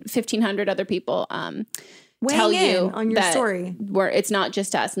 1,500 other people tell you on your story where it's not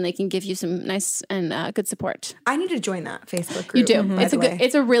just us, and they can give you some nice and good support. I need to join that Facebook group. You do.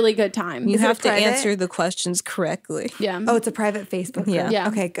 It's a really good time. You have to answer the questions correctly. Yeah. Oh, it's a private Facebook group. Yeah.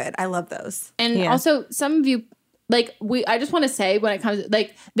 Okay, good. I love those. And also some of you, like I just want to say when it comes,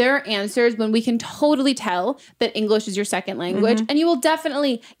 like there are answers when we can totally tell that English is your second language, and you will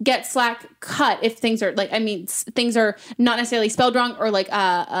definitely get slack cut if things are things are not necessarily spelled wrong or like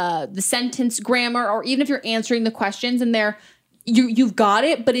the sentence grammar, or even if you're answering the questions and you've got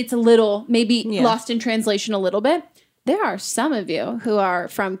it, but it's a little maybe lost in translation a little bit. There are some of you who are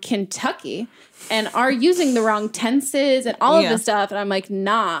from Kentucky and are using the wrong tenses and all of this stuff, and I'm like,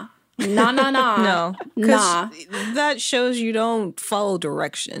 nah. No. That shows you don't follow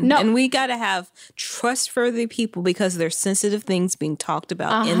direction. No. And we got to have trustworthy people because there's sensitive things being talked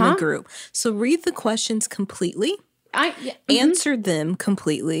about in the group. So read the questions completely. Answer them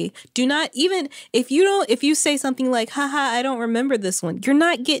completely. Do not, even if you say something like, haha, I don't remember this one, you're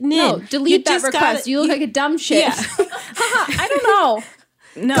not getting in. No, delete that request. You look like a dumb shit. Yeah. Haha, I don't know.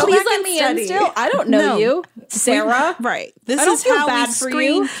 No, please let me in still. I don't know you, Sarah. Right. This I is don't feel how bad we for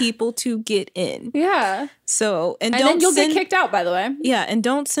screen you. people to get in. Yeah. So and then you'll get kicked out. By the way. Yeah, and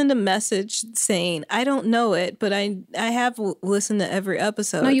don't send a message saying I don't know it, but I have listened to every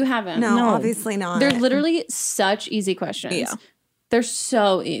episode. No, you haven't. No, obviously not. They're literally such easy questions. Yeah, they're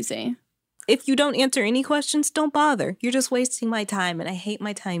so easy. If you don't answer any questions, don't bother. You're just wasting my time, and I hate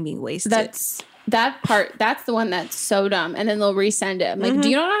my time being wasted. That part, that's the one that's so dumb. And then they'll resend it. I'm like, do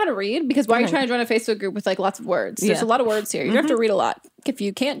you not know how to read? Because why are you trying to join a Facebook group with like lots of words? There's a lot of words here. You have to read a lot. If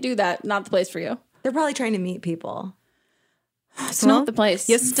you can't do that, not the place for you. They're probably trying to meet people. It's not the place.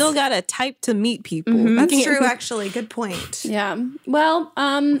 You still got to type to meet people. That's true, actually. Good point. Yeah. Well,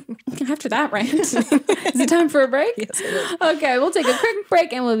 after that rant, is it time for a break? Yes, it is. Okay, we'll take a quick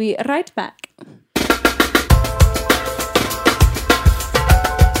break and we'll be right back.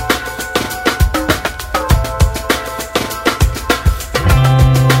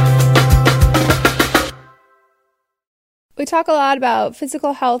 We talk a lot about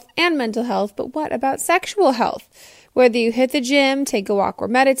physical health and mental health, but what about sexual health? Whether you hit the gym, take a walk, or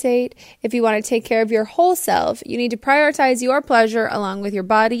meditate, if you want to take care of your whole self, you need to prioritize your pleasure along with your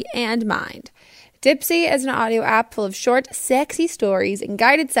body and mind. Dipsy is an audio app full of short, sexy stories and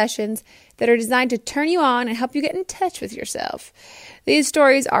guided sessions that are designed to turn you on and help you get in touch with yourself. These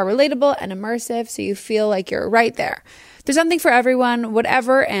stories are relatable and immersive, so you feel like you're right there. There's something for everyone,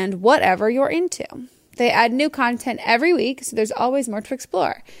 whatever you're into. They add new content every week, so there's always more to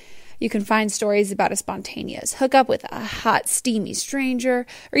explore. You can find stories about a spontaneous hookup with a hot, steamy stranger,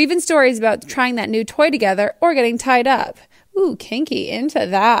 or even stories about trying that new toy together or getting tied up. Ooh, kinky, into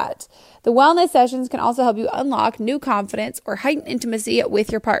that. The wellness sessions can also help you unlock new confidence or heighten intimacy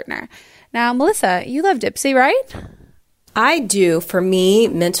with your partner. Now, Melissa, you love Dipsy, right? I do. For me,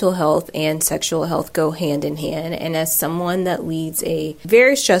 mental health and sexual health go hand in hand. And as someone that leads a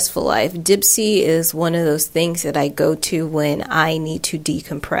very stressful life, Dipsy is one of those things that I go to when I need to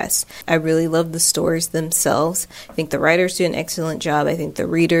decompress. I really love the stories themselves. I think the writers do an excellent job. I think the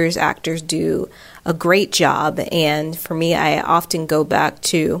readers, actors do a great job. And for me, I often go back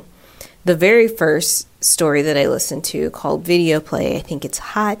to the very first story that I listened to called Video Play. I think it's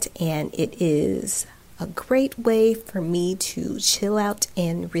hot, and it is a great way for me to chill out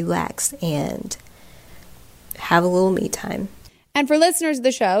and relax and have a little me time. And for listeners of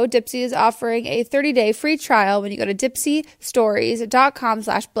the show, Dipsy is offering a 30-day free trial when you go to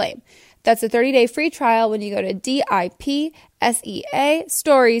dipsystories.com/blame. That's a 30-day free trial when you go to DIPSEA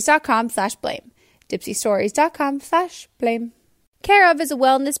stories.com/blame. dipsystories.com/blame. Care of is a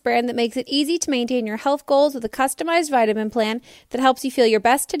wellness brand that makes it easy to maintain your health goals with a customized vitamin plan that helps you feel your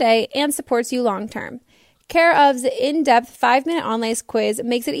best today and supports you long term. Care of's in-depth 5-minute online quiz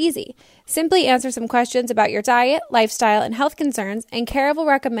makes it easy. Simply answer some questions about your diet, lifestyle, and health concerns, and Care of will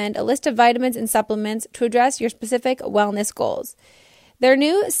recommend a list of vitamins and supplements to address your specific wellness goals. Their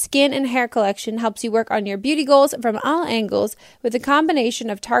new skin and hair collection helps you work on your beauty goals from all angles with a combination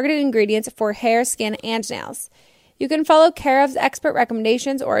of targeted ingredients for hair, skin, and nails. You can follow Care of's expert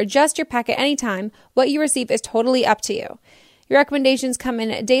recommendations or adjust your packet anytime. What you receive is totally up to you. Your recommendations come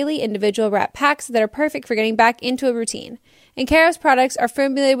in daily individual wrap packs that are perfect for getting back into a routine. And Care of's products are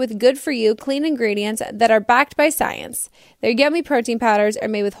formulated with good-for-you, clean ingredients that are backed by science. Their yummy protein powders are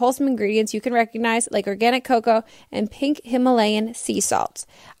made with wholesome ingredients you can recognize, like organic cocoa and pink Himalayan sea salt.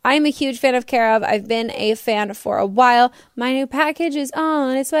 I am a huge fan of Care of. I've been a fan for a while. My new package is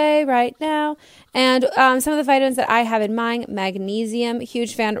on its way right now. And some of the vitamins that I have in mind, magnesium,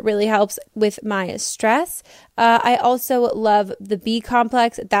 huge fan, really helps with my stress. I also love the B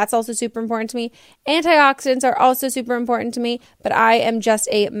complex. That's also super important to me. Antioxidants are also super important to me, but I am just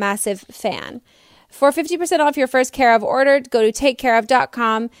a massive fan. For 50% off your first Care of order, go to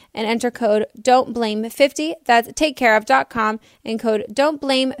takecareof.com and enter code DON'TBLAME50. That's takecareof.com and code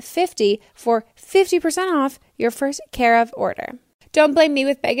DON'TBLAME50 for 50% off your first Care of order. Don't Blame Me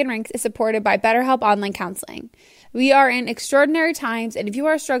with Megan Rinks is supported by BetterHelp Online Counseling. We are in extraordinary times, and if you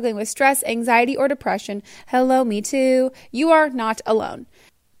are struggling with stress, anxiety, or depression, hello, me too, you are not alone.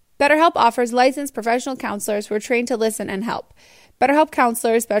 BetterHelp offers licensed professional counselors who are trained to listen and help. BetterHelp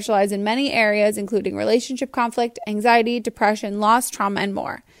counselors specialize in many areas, including relationship conflict, anxiety, depression, loss, trauma, and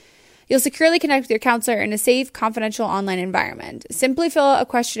more. You'll securely connect with your counselor in a safe, confidential online environment. Simply fill out a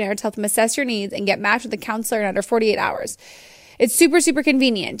questionnaire to help them assess your needs and get matched with a counselor in under 48 hours. It's super, super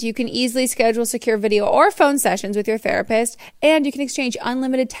convenient. You can easily schedule secure video or phone sessions with your therapist, and you can exchange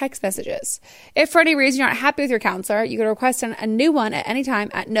unlimited text messages. If for any reason you're not happy with your counselor, you can request a new one at any time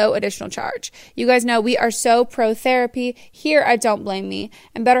at no additional charge. You guys know we are so pro-therapy here at Don't Blame Me,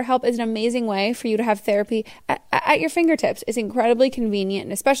 and BetterHelp is an amazing way for you to have therapy at your fingertips. It's incredibly convenient,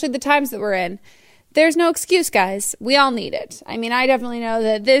 and especially the times that we're in. There's no excuse, guys. We all need it. I mean, I definitely know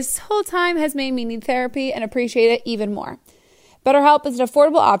that this whole time has made me need therapy and appreciate it even more. BetterHelp is an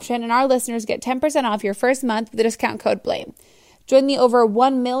affordable option, and our listeners get 10% off your first month with the discount code BLAME. Join the over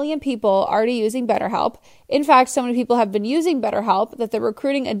 1 million people already using BetterHelp. In fact, so many people have been using BetterHelp that they're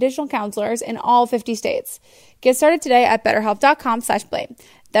recruiting additional counselors in all 50 states. Get started today at betterhelp.com/blame.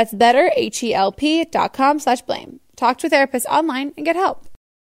 That's betterhelp.com/blame. Talk to a therapist online and get help.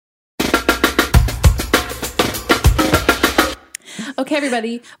 Okay,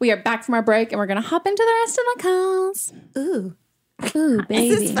 everybody, we are back from our break, and we're going to hop into the rest of the calls. Ooh,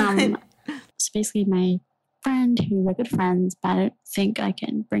 baby. So basically, my friend, who we're good friends, but I don't think I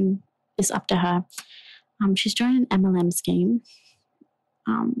can bring this up to her. She's joined an MLM scheme,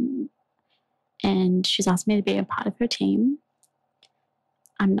 and she's asked me to be a part of her team.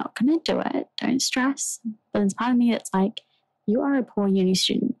 I'm not going to do it. Don't stress. But there's part of me that's like, you are a poor uni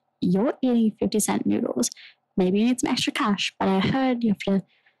student. You're eating 50-cent noodles. Maybe you need some extra cash, but I heard you have to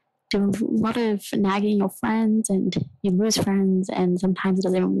do a lot of nagging your friends, and you lose friends, and sometimes it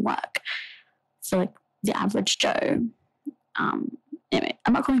doesn't even work for like the average Joe. Anyway,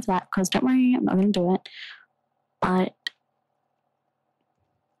 I'm not calling for that because don't worry, I'm not going to do it. But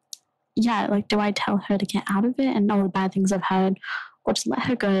yeah, like, do I tell her to get out of it and all the bad things I've heard, or just let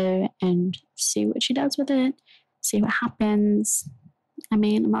her go and see what she does with it, see what happens? I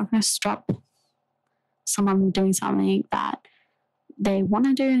mean, I'm not going to stop someone from doing something that they want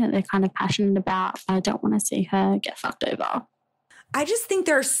to do, that they're kind of passionate about, but I don't want to see her get fucked over. I just think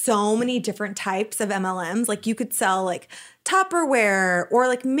there are so many different types of MLMs. Like, you could sell like Tupperware or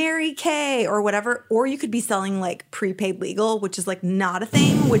like Mary Kay or whatever, or you could be selling like prepaid legal, which is like not a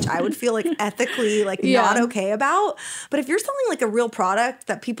thing, which I would feel like ethically like not okay about. But if you're selling like a real product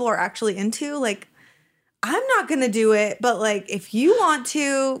that people are actually into, like, I'm not going to do it, but like, if you want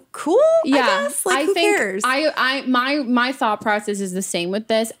to, cool, I guess. Like, who cares? My thought process is the same with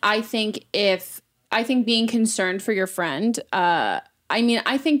this. I think being concerned for your friend, I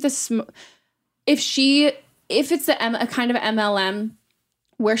think if it's a kind of MLM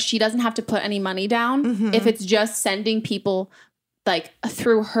where she doesn't have to put any money down, if it's just sending people like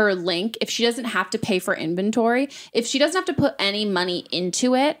through her link, if she doesn't have to pay for inventory, if she doesn't have to put any money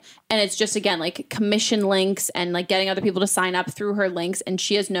into it, and it's just, again, like commission links and like getting other people to sign up through her links, and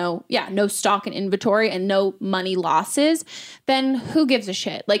she has no stock and inventory and no money losses, then who gives a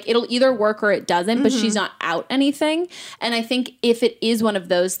shit? Like, it'll either work or it doesn't, but she's not out anything. And I think if it is one of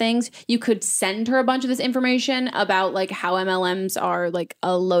those things, you could send her a bunch of this information about like how MLMs are like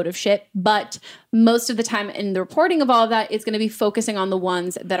a load of shit. But most of the time in the reporting of all of that, it's going to be focusing on the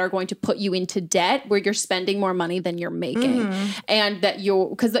ones that are going to put you into debt, where you're spending more money than you're making. And that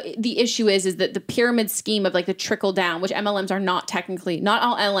because the issue is that the pyramid scheme of like the trickle down, which MLMs are not technically, not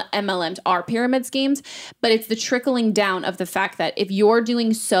all MLMs are pyramid schemes, but it's the trickling down of the fact that if you're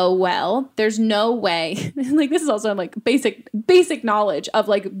doing so well, there's no way, like, this is also like basic knowledge of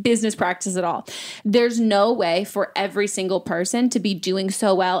like business practice at all. There's no way for every single person to be doing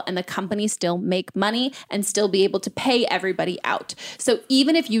so well and the company still make money and still be able to pay everybody out. So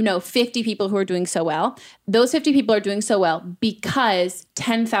even if you know 50 people who are doing so well, those 50 people are doing so well because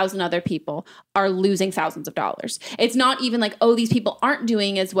 10,000 other people are losing thousands of dollars. It's not even like, oh, these people aren't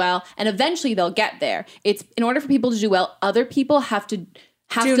doing as well and eventually they'll get there. It's in order for people to do well, other people have to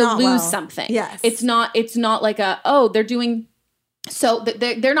lose something. Yes. It's not like they're doing so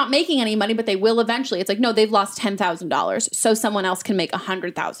they're not making any money, but they will eventually. It's like, no, they've lost $10,000, so someone else can make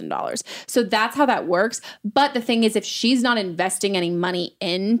 $100,000. So that's how that works. But the thing is, if she's not investing any money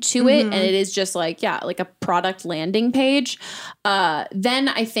into it, and it is just like, like a product landing page, then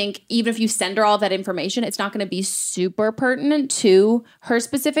I think even if you send her all that information, it's not going to be super pertinent to her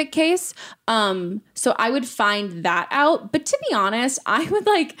specific case. So I would find that out. But to be honest,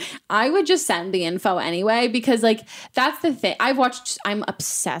 I would just send the info anyway, because like, that's the thing. I'm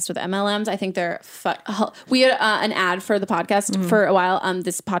obsessed with MLMs. I think they're we had an ad for the podcast for a while.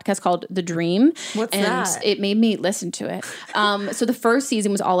 This podcast called The Dream. What's that? It made me listen to it. So the first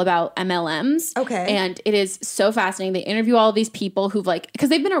season was all about MLMs. Okay. And it is so fascinating. They interview all of these people who've because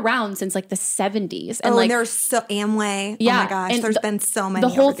they've been around since like the 70s. And and there's so Amway. Yeah. Oh my gosh. And there's been so many.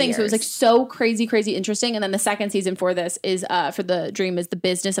 The whole thing. Years. So it was like so crazy interesting. And then the second season for this is for The Dream is the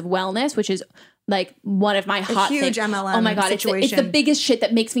business of wellness, which is like one of my hot huge things. MLM oh my god, it's the biggest shit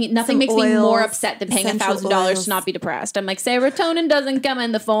that makes me nothing makes me more upset than paying $1,000 to not be depressed. I'm like, serotonin doesn't come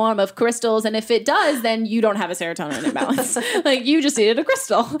in the form of crystals, and if it does, then you don't have a serotonin imbalance. Like, you just needed a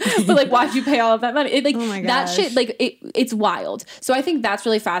crystal. But like, why'd you pay all of that money? Oh my that shit, like it's wild. So I think that's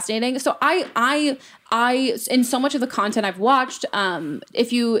really fascinating. So I in so much of the content I've watched,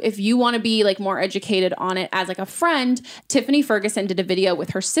 if you want to be like more educated on it as like a friend, Tiffany Ferguson did a video with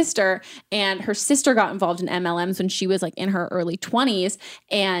her sister, and her sister got involved in MLMs when she was like in her early 20s,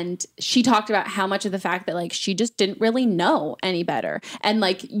 and she talked about how much of the fact that like she just didn't really know any better. And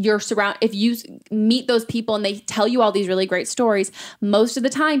like if you meet those people and they tell you all these really great stories, most of the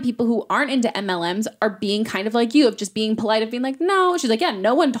time people who aren't into MLMs are being kind of like you, of just being polite, of being like, no. She's like, yeah,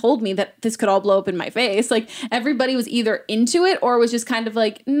 no one told me that this could all blow up in my face. Like, everybody was either into it or was just kind of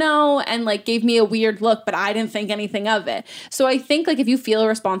like, no, and like gave me a weird look, but I didn't think anything of it. So I think like if you feel a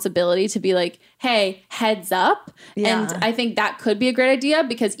responsibility to be like, hey, heads up. Yeah. And I think that could be a great idea,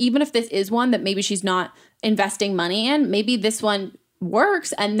 because even if this is one that maybe she's not investing money in, maybe this one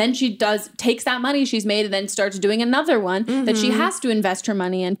works, and then she takes that money she's made and then starts doing another one that she has to invest her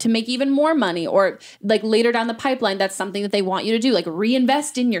money in to make even more money, or like later down the pipeline, that's something that they want you to do, like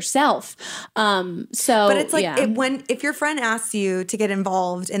reinvest in yourself. But it's like, if your friend asks you to get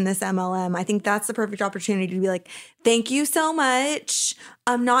involved in this MLM, I think that's the perfect opportunity to be like, thank you so much,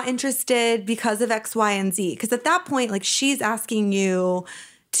 I'm not interested because of X, Y, and Z. Because at that point, like, she's asking you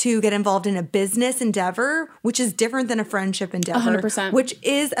to get involved in a business endeavor, which is different than a friendship endeavor, 100%. which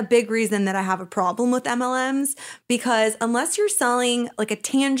is a big reason that I have a problem with MLMs, because unless you're selling like a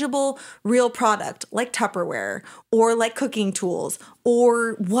tangible, real product like Tupperware or like cooking tools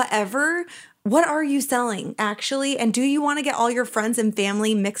or whatever, what are you selling actually? And do you want to get all your friends and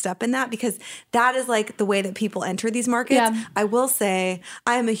family mixed up in that? Because that is like the way that people enter these markets. Yeah. I will say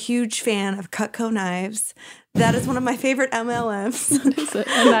I am a huge fan of Cutco knives. That is one of my favorite MLMs. What is it?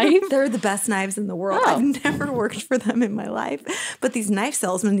 A knife? They're the best knives in the world. Oh. I've never worked for them in my life. But these knife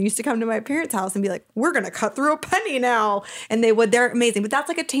salesmen used to come to my parents' house and be like, we're going to cut through a penny now. And they're amazing. But that's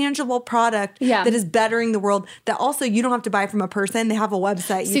like a tangible product that is bettering the world, that also you don't have to buy from a person. They have a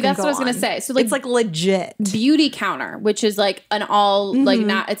website. See, that's what I was going to say. So like, it's like legit. Beauty Counter, which is like an all,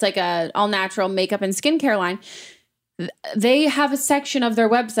 it's like a all natural makeup and skincare line. They have a section of their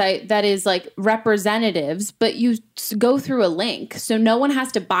website that is like representatives, but you go through a link. So no one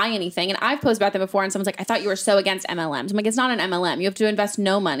has to buy anything. And I've posted about them before and someone's like, I thought you were so against MLMs. I'm like, it's not an MLM. You have to invest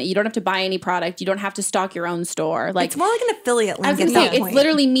no money. You don't have to buy any product. You don't have to stock your own store. Like, it's more like an affiliate link. I was going to say, it's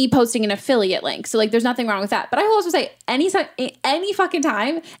literally me posting an affiliate link. So like, there's nothing wrong with that. But I will also say any fucking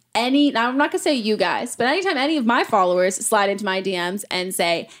time, now I'm not going to say you guys, but anytime any of my followers slide into my DMs and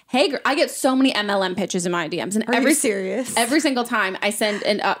say, hey, I get so many MLM pitches in my DMs. And every single time I send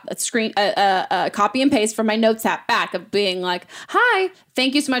a copy and paste from my notes app back of being like, hi,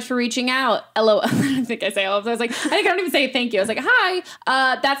 thank you so much for reaching out. LOL. I think I say all of those. I was like, I don't even say thank you. I was like, hi,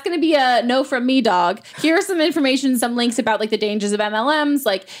 that's going to be a no from me, dog. Here's some information, some links about like the dangers of MLMs.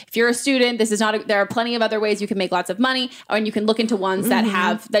 Like if you're a student, this is not, there are plenty of other ways you can make lots of money, and you can look into ones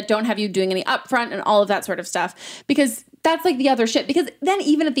that don't have you doing any upfront and all of that sort of stuff, because that's like the other shit. Because then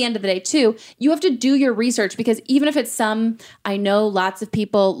even at the end of the day too, you have to do your research, because even if it's I know lots of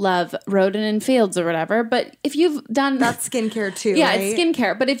people love Rodin and Fields or whatever, but if you've done that's skincare too, yeah, right? It's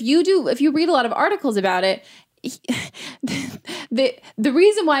skincare. But if you read a lot of articles about it, the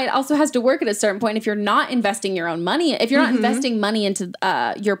reason why it also has to work at a certain point, if you're not investing your own money, if you're not investing money into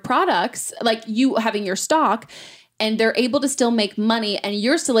your products, like you having your stock, and they're able to still make money and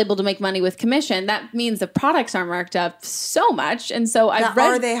you're still able to make money with commission, that means the products are marked up so much. And so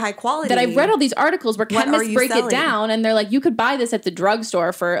are they high quality? That I've read all these articles where chemists break it down and they're like, you could buy this at the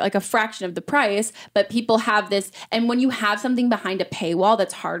drugstore for like a fraction of the price, but people have this. And when you have something behind a paywall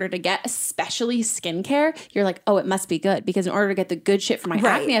that's harder to get, especially skincare, you're like, oh, it must be good, because in order to get the good shit for my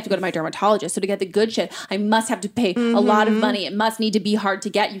acne, I have to go to my dermatologist. So to get the good shit, I must have to pay a lot of money. It must need to be hard to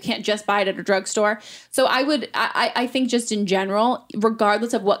get. You can't just buy it at a drugstore. So I think just in general,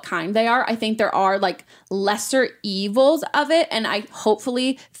 regardless of what kind they are, I think there are like lesser evils of it. And I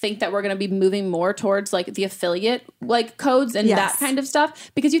hopefully think that we're going to be moving more towards like the affiliate like codes and that kind of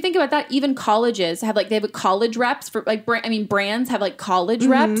stuff. Because you think about that, even colleges have like, they have college reps for like, brands have like college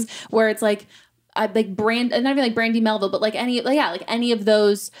reps where it's like brand, not even like Brandy Melville, but like any of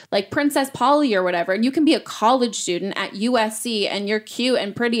those, like Princess Polly or whatever. And you can be a college student at USC and you're cute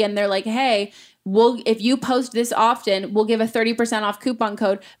and pretty, and they're like, hey, if you post this often, we'll give a 30% off coupon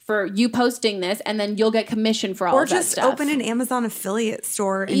code for you posting this, and then you'll get commission for all of that stuff. Or just open an Amazon affiliate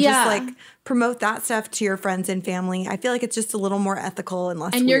store and just like promote that stuff to your friends and family. I feel like it's just a little more ethical and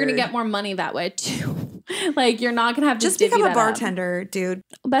less and you're going weird. to get more money that way too. Like you're not going to have to just become a bartender, dude.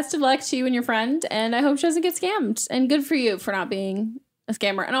 Best of luck to you and your friend, and I hope she doesn't get scammed, and good for you for not being a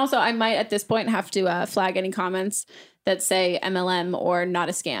scammer. And also I might at this point have to flag any comments that say MLM or not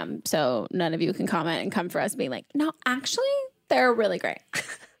a scam, so none of you can comment and come for us being like, no, actually, they're really great.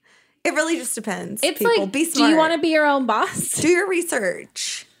 It really just depends. It's people. like, be smart. Do you want to be your own boss? Do your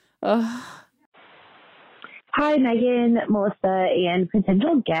research. Hi, Megan, Melissa, and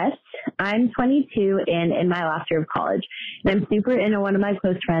potential guests. I'm 22 and in my last year of college, and I'm super into one of my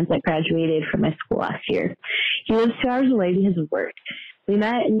close friends that graduated from my school last year. He lives 2 hours away because of work. We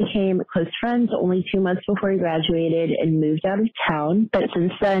met and became close friends only 2 months before he graduated and moved out of town, but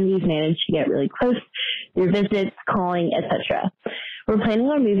since then we've managed to get really close through visits, calling, etc. We're planning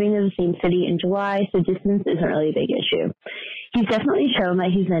on moving to the same city in July, so distance isn't really a big issue. He's definitely shown that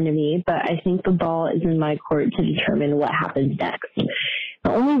he's into me, but I think the ball is in my court to determine what happens next.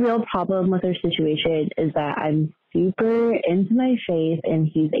 The only real problem with our situation is that I'm super into my faith and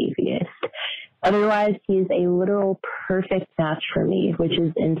he's atheist. Otherwise, he's a literal perfect match for me, which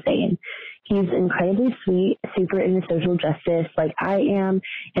is insane. He's incredibly sweet, super into social justice like I am,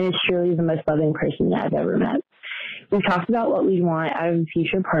 and is truly the most loving person that I've ever met. We talked about what we want out of a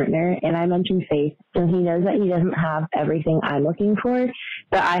future partner, and I mentioned faith, so he knows that he doesn't have everything I'm looking for,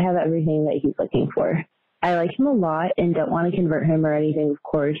 but I have everything that he's looking for. I like him a lot and don't want to convert him or anything, of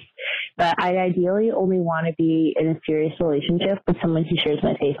course, but I ideally only want to be in a serious relationship with someone who shares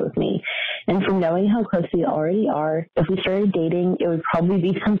my faith with me. And from knowing how close we already are, if we started dating, it would probably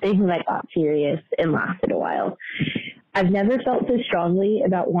be something that got serious and lasted a while. I've never felt so strongly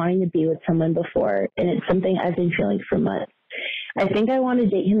about wanting to be with someone before, and it's something I've been feeling for months. I think I want to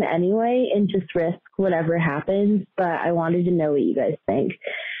date him anyway and just risk whatever happens, but I wanted to know what you guys think.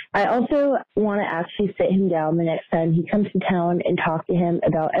 I also want to actually sit him down the next time he comes to town and talk to him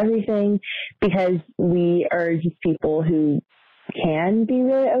about everything, because we are just people who can be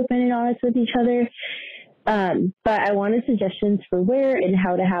really open and honest with each other. But I wanted suggestions for where and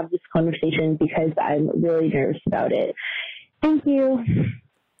how to have this conversation, because I'm really nervous about it. Thank you.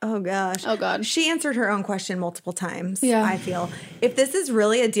 Oh, gosh. Oh, God. She answered her own question multiple times, yeah. I feel. If this is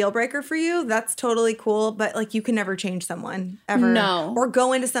really a deal breaker for you, that's totally cool. But, like, you can never change someone, ever. No. Or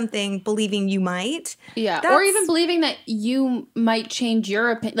go into something believing you might. Yeah. Or even believing that you might change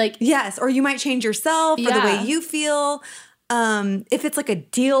your opinion. Like, yes. Or you might change yourself or the way you feel. If it's, like, a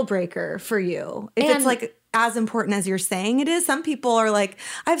deal breaker for you. If it's, like, as important as you're saying it is. Some people are like,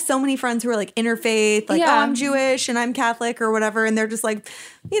 I have so many friends who are like interfaith, like, oh, I'm Jewish and I'm Catholic or whatever. And they're just like,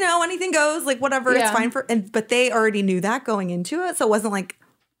 you know, anything goes, like whatever, it's fine for, but they already knew that going into it. So it wasn't like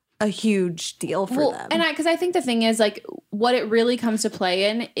a huge deal for them. And because I think the thing is, like, what it really comes to play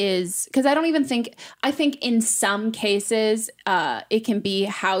in is, because I think in some cases it can be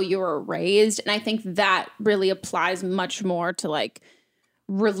how you were raised. And I think that really applies much more to like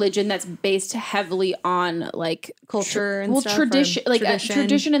religion that's based heavily on like culture and stuff, tradition, like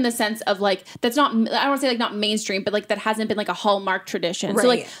tradition in the sense of like, that's not, I don't want to say like not mainstream, but like that hasn't been like a hallmark tradition. Right. So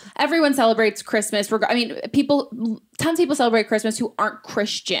like everyone celebrates Christmas. I mean, tons of people celebrate Christmas who aren't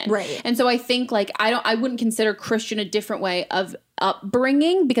Christian. Right. And so I think like, I wouldn't consider Christian a different way of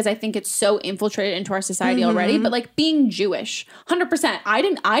upbringing, because I think it's so infiltrated into our society already. But like being Jewish, 100%. I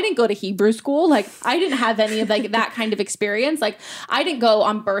didn't go to Hebrew school. Like I didn't have any of like that kind of experience. Like I didn't go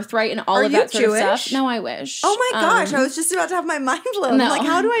on birthright and all of that sort of stuff. No, I wish. Oh my gosh, I was just about to have my mind blown. No. Like,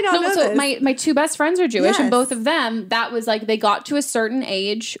 how do I not know so this? My two best friends are Jewish, and both of them, that was like they got to a certain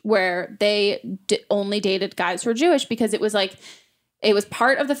age where they only dated guys who were Jewish, because it was like, it was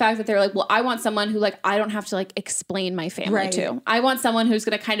part of the fact that they were like, well, I want someone who like, I don't have to like explain my family to. I want someone who's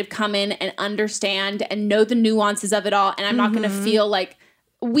going to kind of come in and understand and know the nuances of it all. And I'm not going to feel like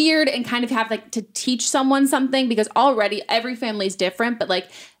weird and kind of have like to teach someone something, because already every family is different, but like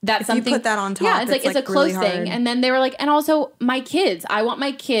that's something you put that on top. Yeah, it's a close really thing. And then they were like, and also my kids, I want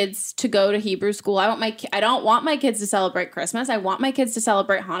my kids to go to Hebrew school. I don't want my kids to celebrate Christmas. I want my kids to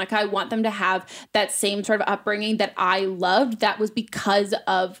celebrate Hanukkah. I want them to have that same sort of upbringing that I loved. That was because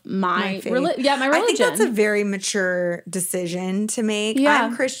of my religion. I think that's a very mature decision to make. Yeah.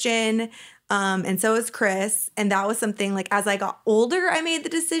 I'm Christian. And so is Chris. And that was something like, as I got older, I made the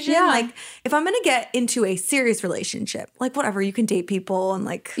decision, like, if I'm going to get into a serious relationship, like whatever, you can date people and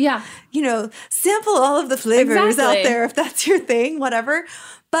like, you know, sample all of the flavors out there if that's your thing, whatever.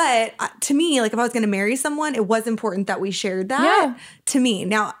 But to me, like if I was going to marry someone, it was important that we shared that to me.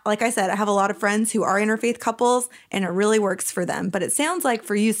 Now, like I said, I have a lot of friends who are interfaith couples and it really works for them. But it sounds like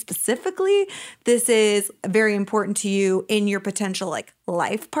for you specifically, this is very important to you in your potential like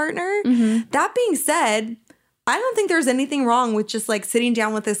life partner. That being said, I don't think there's anything wrong with just like sitting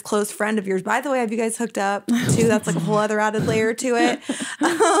down with this close friend of yours. By the way, have you guys hooked up too? That's like a whole other added layer to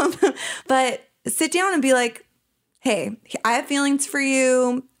it. But sit down and be like, hey, I have feelings for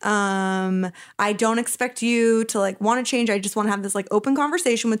you. I don't expect you to like want to change. I just want to have this like open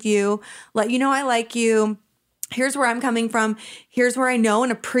conversation with you. Let you know I like you. Here's where I'm coming from. Here's where I know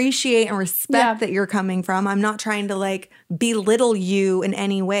and appreciate and respect that you're coming from. I'm not trying to like belittle you in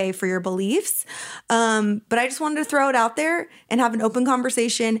any way for your beliefs. But I just wanted to throw it out there and have an open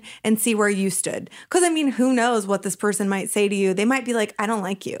conversation and see where you stood. Because I mean, who knows what this person might say to you. They might be like, I don't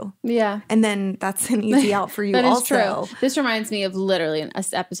like you. Yeah. And then that's an easy out for you that also. Is true. This reminds me of literally an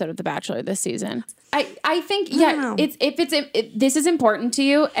episode of The Bachelor this season. I think, this is important to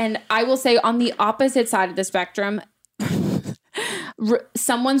you. And I will say on the opposite side of the spectrum,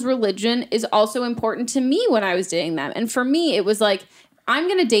 someone's religion is also important to me when I was dating them. And for me, it was like, I'm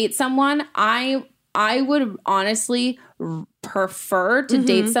going to date someone. I would honestly prefer to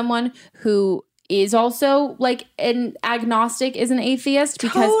date someone who is also like an agnostic is an atheist,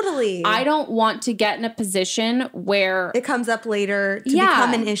 because I don't want to get in a position where it comes up later to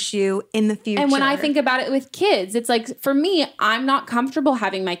become an issue in the future. And when I think about it with kids, it's like, for me, I'm not comfortable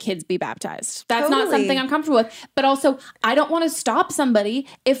having my kids be baptized. That's not something I'm comfortable with. But also, I don't want to stop somebody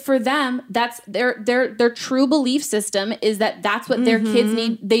if for them that's their true belief system is that that's what their kids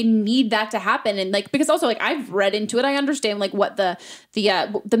need. They need that to happen. And like, because also like I've read into it, I understand like what the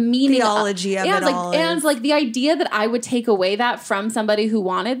meaning theology of it all is. And like the idea that I would take away that from somebody who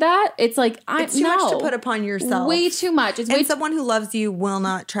wanted that, it's like it's too much to put upon yourself. Way too much. And someone who loves you will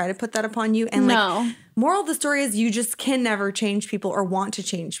not try to put that upon you. And like, moral of the story is you just can never change people or want to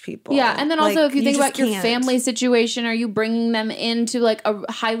change people. Yeah, and then also if you think about your family situation, are you bringing them into like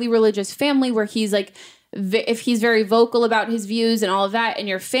a highly religious family where he's like, if he's very vocal about his views and all of that, and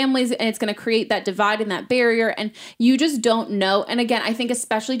your family's, and it's going to create that divide and that barrier, and you just don't know. And again, I think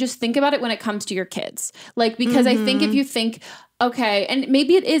especially just think about it when it comes to your kids, like, because I think if you think, okay, and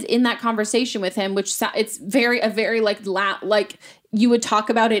maybe it is in that conversation with him, which it's a very like you would talk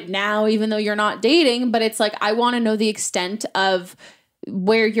about it now, even though you're not dating, but it's like, I want to know the extent of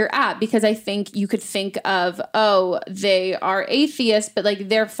where you're at, because I think you could think of, oh, they are atheists, but like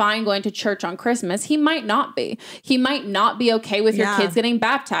they're fine going to church on Christmas. He might not be. He might not be okay with your kids getting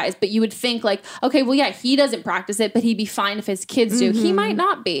baptized, but you would think like, okay, well, yeah, he doesn't practice it, but he'd be fine if his kids do. He might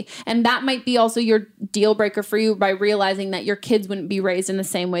not be. And that might be also your deal breaker for you by realizing that your kids wouldn't be raised in the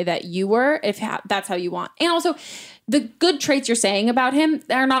same way that you were if that's how you want. And also, the good traits you're saying about him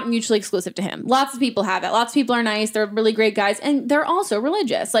are not mutually exclusive to him. Lots of people have it. Lots of people are nice. They're really great guys. And they're also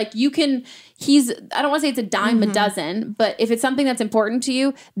religious. Like I don't want to say it's a dime a dozen, but if it's something that's important to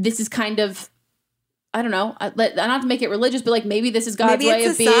you, this is kind of, I don't know, not to make it religious, but like maybe this is God's way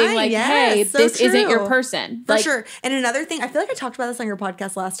of being like, hey, this isn't your person. For sure. And another thing, I feel like I talked about this on your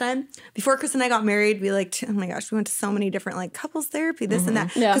podcast last time. Before Chris and I got married, we oh my gosh, we went to so many different like couples therapy, this and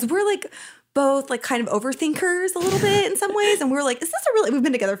that. Because we're like both like kind of overthinkers a little bit in some ways. And we were like, we've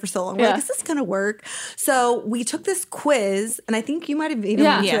been together for so long. We're like, is this going to work? So we took this quiz, and I think you might have even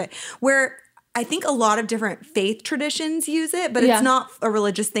went to it, where I think a lot of different faith traditions use it, but it's not a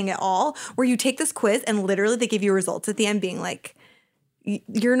religious thing at all, where you take this quiz and literally they give you results at the end being like,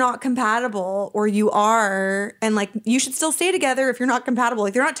 you're not compatible, or you are, and like you should still stay together if you're not compatible.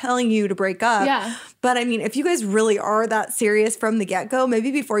 Like they're not telling you to break up. Yeah. But I mean, if you guys really are that serious from the get-go,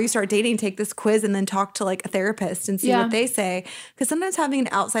 maybe before you start dating, take this quiz and then talk to like a therapist and see what they say. Because sometimes having an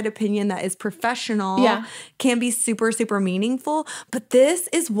outside opinion that is professional can be super, super meaningful. But this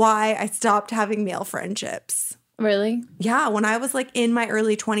is why I stopped having male friendships. Really? Yeah. When I was like in my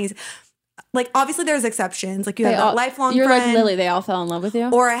early 20s, like, obviously there's exceptions. Like, you have that lifelong you're friend. You're like Lily. They all fell in love with you?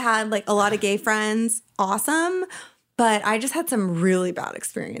 Or I had, like, a lot of gay friends. Awesome. But I just had some really bad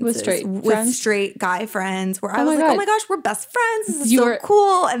experiences. With straight guy friends where I was like, oh my gosh, we're best friends. This is so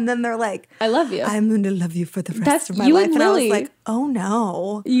cool. And then they're like, I love you. I'm going to love you for the rest of my life. And I was like, oh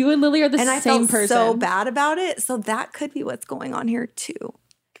no. You and Lily are the same person. And I felt so bad about it. So that could be what's going on here too.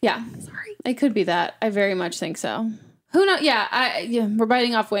 Yeah. Sorry. It could be that. I very much think so. Who knows? Yeah. We're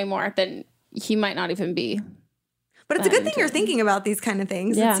biting off way more than he might not even be. But it's a good thing you're thinking about these kind of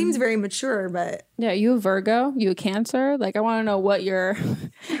things. Yeah. It seems very mature, but... Yeah, you a Virgo? You a Cancer? Like, I want to know what you're...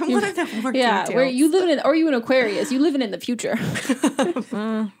 I want to know more details. Where you living in... Or you an Aquarius? You living in the future.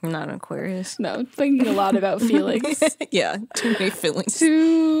 I'm not an Aquarius. No, thinking a lot about feelings. Yeah, too many feelings.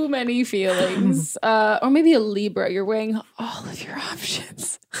 Too many feelings. Or maybe a Libra. You're weighing all of your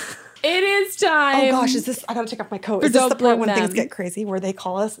options. It is time. Oh gosh, I gotta take off my coat. Is this the part when things get crazy where they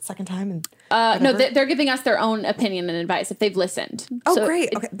call us a second time? And no, they're giving us their own opinion and advice if they've listened. Oh, so great.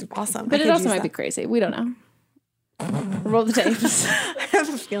 Okay, awesome. But it also might be crazy. We don't know. Roll the tapes. I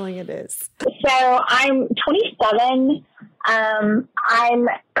have a feeling it is. So I'm 27. I'm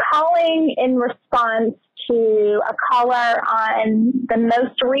calling in response to a caller on the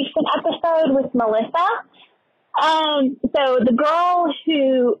most recent episode with Melissa. So the girl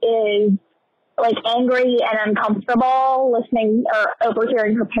who is like angry and uncomfortable listening or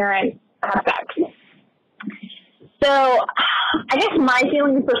overhearing her parents have sex. So I guess my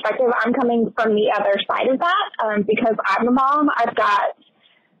feeling and perspective, I'm coming from the other side of that, because I'm a mom. I've got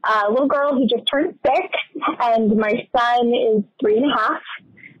a little girl who just turned 6 and my son is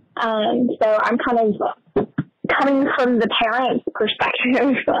 3.5. So I'm kind of coming from the parents'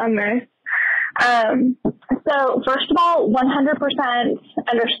 perspective on this. So first of all, 100%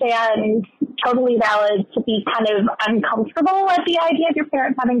 understand, totally valid to be kind of uncomfortable at the idea of your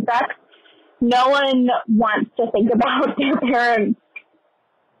parents having sex. No one wants to think about their parents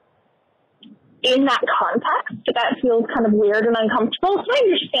in that context. That feels kind of weird and uncomfortable, so I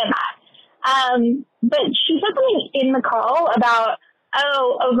understand that. But she said something in the call about,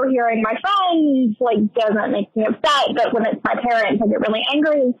 overhearing my friends, like, doesn't make me upset, but when it's my parents, I get really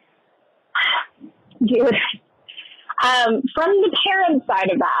angry. Dude. From the parent side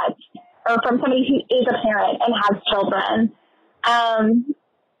of that, or from somebody who is a parent and has children,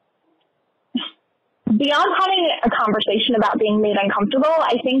 beyond having a conversation about being made uncomfortable,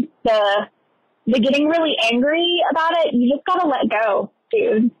 I think the getting really angry about it, you just gotta let go,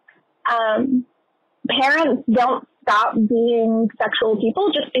 dude. Parents don't stop being sexual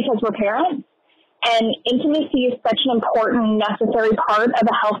people just because we're parents. And intimacy is such an important, necessary part of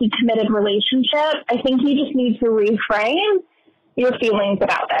a healthy, committed relationship. I think you just need to reframe your feelings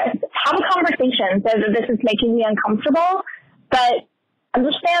about this. Have a conversation so that this is making me uncomfortable, but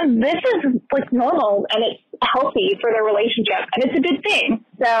understand this is like normal and it's healthy for the relationship and it's a good thing.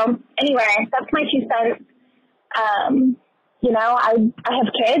 So anyway, that's my 2 cents. I have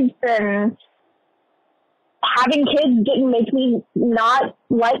kids, and having kids didn't make me not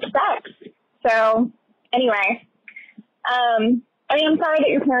like sex. So anyway, I'm sorry that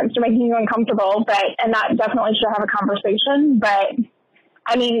your parents are making you uncomfortable, and that definitely should have a conversation, but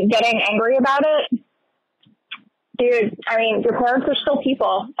getting angry about it, dude, your parents are still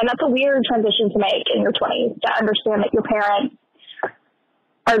people, and that's a weird transition to make in your 20s, to understand that your parents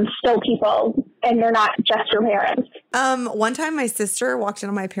are still people and they're not just your parents. One time my sister walked in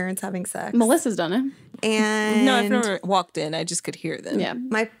on my parents having sex. Melissa's done it. And no, I've never walked in. I just could hear them. Yeah.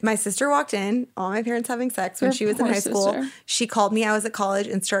 My sister walked in on my parents having sex when she was in high school. Sister. She called me. I was at college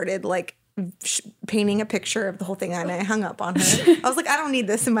and started like painting a picture of the whole thing, and I hung up on her. I was like, I don't need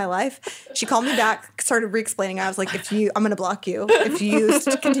this in my life. She called me back, started re-explaining. I was like, I'm going to block you if you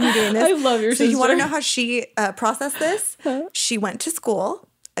continue doing this. I love your sister. So you want to know how she processed this? She went to school,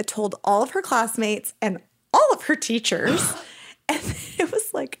 told all of her classmates and all of her teachers. And it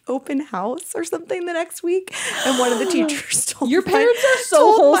was like open house or something the next week. And one of the teachers told your parents are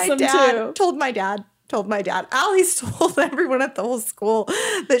so wholesome too. Told my dad. Allie's told everyone at the whole school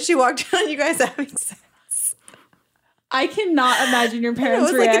that she walked in on you guys having sex. I cannot imagine your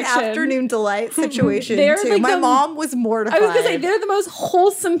parents' reaction. It was like an afternoon delight situation too. Like my mom was mortified. I was going to say, they're the most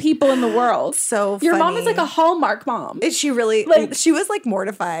wholesome people in the world. So funny. Your mom is like a Hallmark mom. Is she really? She was like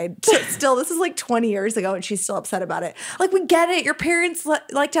mortified. Still, this is like 20 years ago and she's still upset about it. Like, we get it. Your parents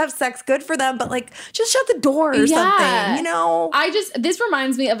like to have sex. Good for them. But like, just shut the door or something, you know? This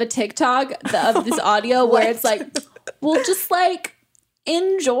reminds me of a TikTok of this audio where it's like, well, just like,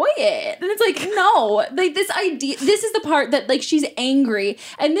 enjoy it. And it's like, no, like this is the part that like she's angry,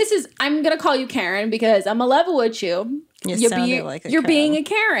 and I'm gonna call you Karen because I'm a level with you. You're being a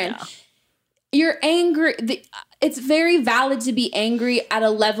Karen. Yeah. You're angry. It's very valid to be angry at a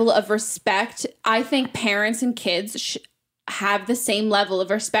level of respect. I think parents and kids have the same level of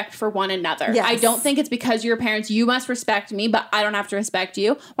respect for one another. Yes. I don't think it's because you're parents, you must respect me, but I don't have to respect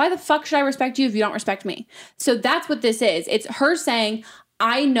you. Why the fuck should I respect you if you don't respect me? So that's what this is. It's her saying,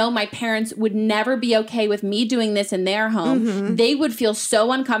 I know my parents would never be okay with me doing this in their home. Mm-hmm. They would feel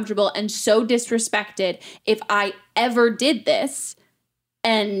so uncomfortable and so disrespected if I ever did this.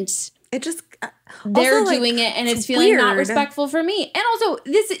 And it just... they're doing it and it's feeling weird. Not respectful for me. And also,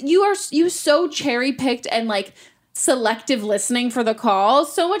 you so cherry-picked and like selective listening for the call.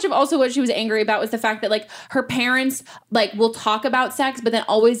 So much of also what she was angry about was the fact that like her parents like will talk about sex, but then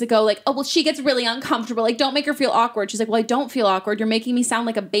always go like, oh well, she gets really uncomfortable, like don't make her feel awkward. She's like, well, I don't feel awkward, you're making me sound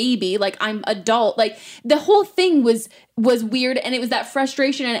like a baby, like I'm adult. Like the whole thing was weird, and it was that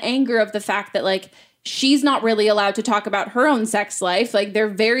frustration and anger of the fact that like she's not really allowed to talk about her own sex life. Like they're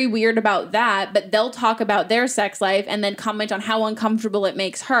very weird about that, but they'll talk about their sex life and then comment on how uncomfortable it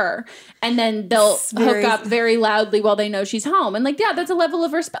makes her. And then they'll hook up very loudly while they know she's home. And like, yeah, that's a level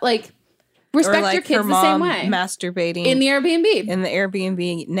of respect. Like respect like your kids the same way. Masturbating in the Airbnb. In the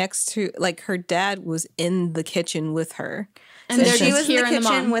Airbnb next to, like, her dad was in the kitchen with her. And so she was in the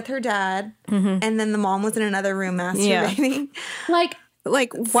kitchen with her dad, and then the mom was in another room masturbating. Yeah.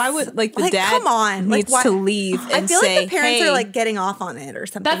 Like, why would, like, the dad come on. needs to leave and say, I feel like the parents are, like, getting off on it or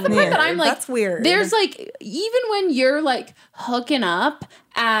something. That's the part that I'm like, that's weird. There's, like, even when you're, like, hooking up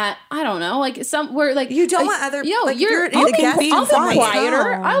at, I don't know, like, somewhere, like. You don't want other, I'll be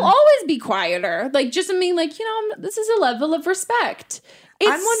quieter. I'll always be quieter. Like, just, I mean, like, you know, this is a level of respect.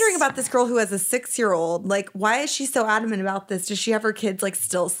 I'm wondering about this girl who has a 6-year-old. Like, why is she so adamant about this? Does she have her kids, like,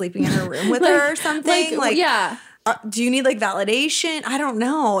 still sleeping in her room with her or something? Like, yeah. Do you need like validation? I don't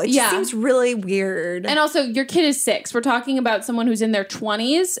know. It just seems really weird. And also, your kid is 6. We're talking about someone who's in their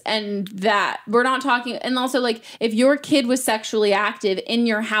 20s, and that we're not talking. And also, like, if your kid was sexually active in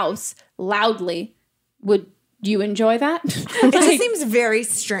your house loudly, would Do you enjoy that? It just seems very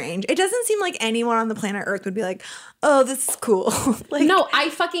strange. It doesn't seem like anyone on the planet Earth would be like, oh, this is cool. Like, no, I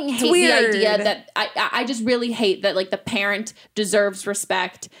fucking hate the idea that I just really hate that like the parent deserves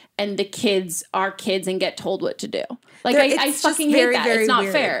respect and the kids are kids and get told what to do. Like I fucking hate that. It's not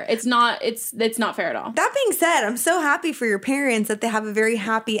fair. It's not fair at all. That being said, I'm so happy for your parents that they have a very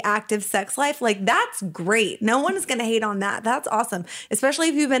happy, active sex life. Like, that's great. No one is going to hate on that. That's awesome. Especially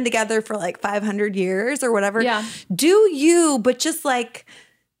if you've been together for like 500 years or whatever. Yeah. Do you, but just like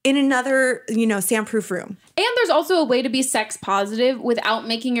in another, soundproof room. And there's also a way to be sex positive without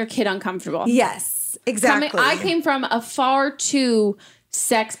making your kid uncomfortable. Yes, exactly. I came from a far too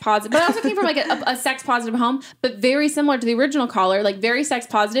sex positive, but I also came from like a sex positive home, but very similar to the original caller, like very sex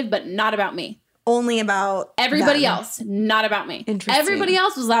positive, but not about me. Only about everybody else, not about me. Interesting. Everybody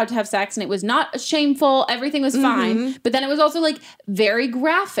else was allowed to have sex and it was not shameful. Everything was fine. But then it was also like very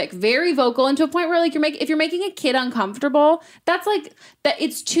graphic, very vocal, and to a point where like if you're making a kid uncomfortable, that's like that.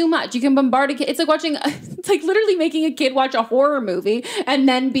 It's too much. You can bombard a kid. It's like it's like literally making a kid watch a horror movie and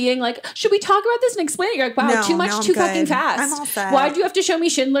then being like, should we talk about this and explain it? You're like, wow, too much, too fucking fast. I'm all set. Why'd you have to show me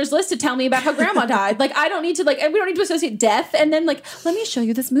Schindler's List to tell me about how grandma died? Like, I don't need to we don't need to associate death and then like, let me show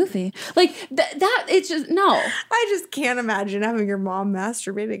you this movie. Like that it's just no. I just can't imagine having your mom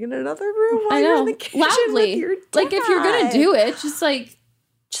masturbating in another room while you're in the kitchen loudly. With your dad. Like, if you're gonna do it, just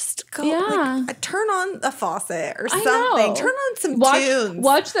go turn on a faucet or something. Turn on some tunes.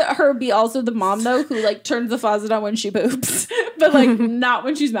 Watch her be also the mom though who like turns the faucet on when she poops, but like not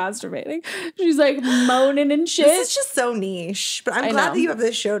when she's masturbating. She's like moaning and shit. This is just so niche. But I'm glad that you have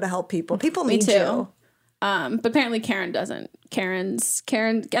this show to help people. People need you. But apparently Karen doesn't. Karen,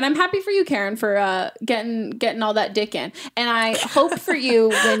 and I'm happy for you, Karen, for getting all that dick in. And I hope for you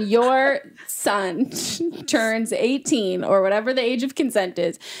when your son turns 18 or whatever the age of consent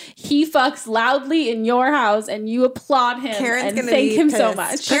is, he fucks loudly in your house and you applaud him and thank him so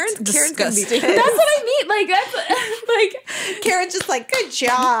much. Karen's gonna be pissed. That's what I mean. Like that's like Karen's just like, good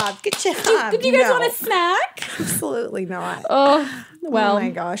job. Do you guys want a snack? Absolutely not. Oh. Well, oh my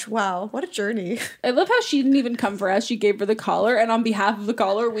gosh. Wow. What a journey. I love how she didn't even come for us. She gave her the caller, and on behalf of the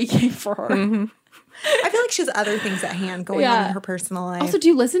caller, we came for her. Mm-hmm. I feel like she has other things at hand going on in her personal life. Also, do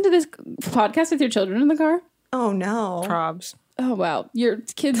you listen to this podcast with your children in the car? Oh, no. Probs. Oh, wow. Your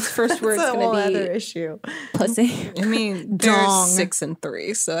kid's first word's going to be another issue. Pussy. I mean, they're 6 and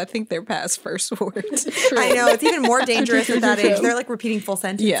 3, so I think they're past first words. I know. It's even more dangerous at that age. They're like repeating full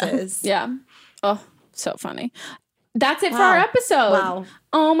sentences. Yeah. Oh, so funny. That's it for our episode. Wow.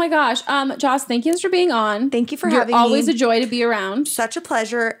 Oh my gosh. Joss, thank you for being on. Thank you for having me. You're always a joy to be around. Such a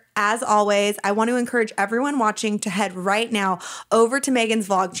pleasure. As always, I want to encourage everyone watching to head right now over to Megan's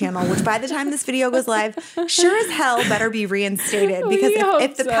vlog channel, which by the time this video goes live, sure as hell better be reinstated. Because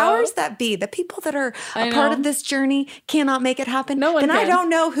if the powers that be, the people that are a part of this journey cannot make it happen, then I don't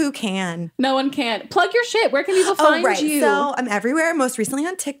know who can. No one can. Plug your shit. Where can people find you? So I'm everywhere, most recently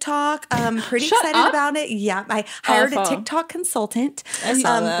on TikTok. I'm pretty excited about it. Yeah, I hired a TikTok consultant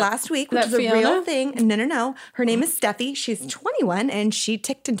last week, which is a real thing. No. Her name is Steffi. She's 21 and she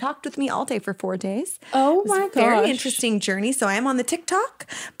ticked and talked with me all day for 4 days. Oh my gosh. Very interesting journey. So I am on the TikTok,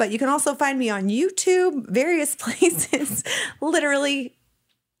 but you can also find me on YouTube, various places. Literally,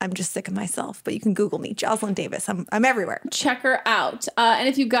 I'm just sick of myself, but you can Google me, Joslyn Davis. I'm everywhere. Check her out. And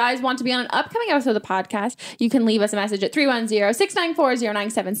if you guys want to be on an upcoming episode of the podcast, you can leave us a message at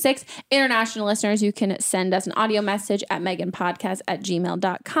 310-694-0976. International listeners, you can send us an audio message at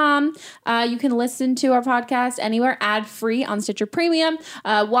meganpodcast@gmail.com. You can listen to our podcast anywhere ad-free on Stitcher Premium.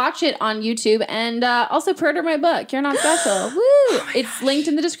 Watch it on YouTube and also pre-order my book, You're Not Special. Woo! It's linked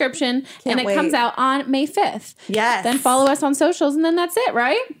in the description and it comes out on May 5th. Yes. Then follow us on socials and then that's it,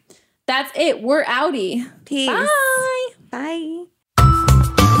 right? That's it. We're outie. Peace. Bye. Bye.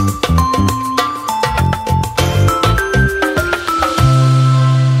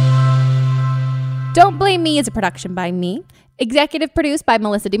 Don't Blame Me is a production by me. Executive produced by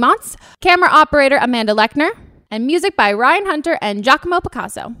Melissa DeMonts. Camera operator Amanda Lechner. And music by Ryan Hunter and Giacomo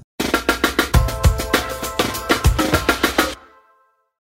Picasso.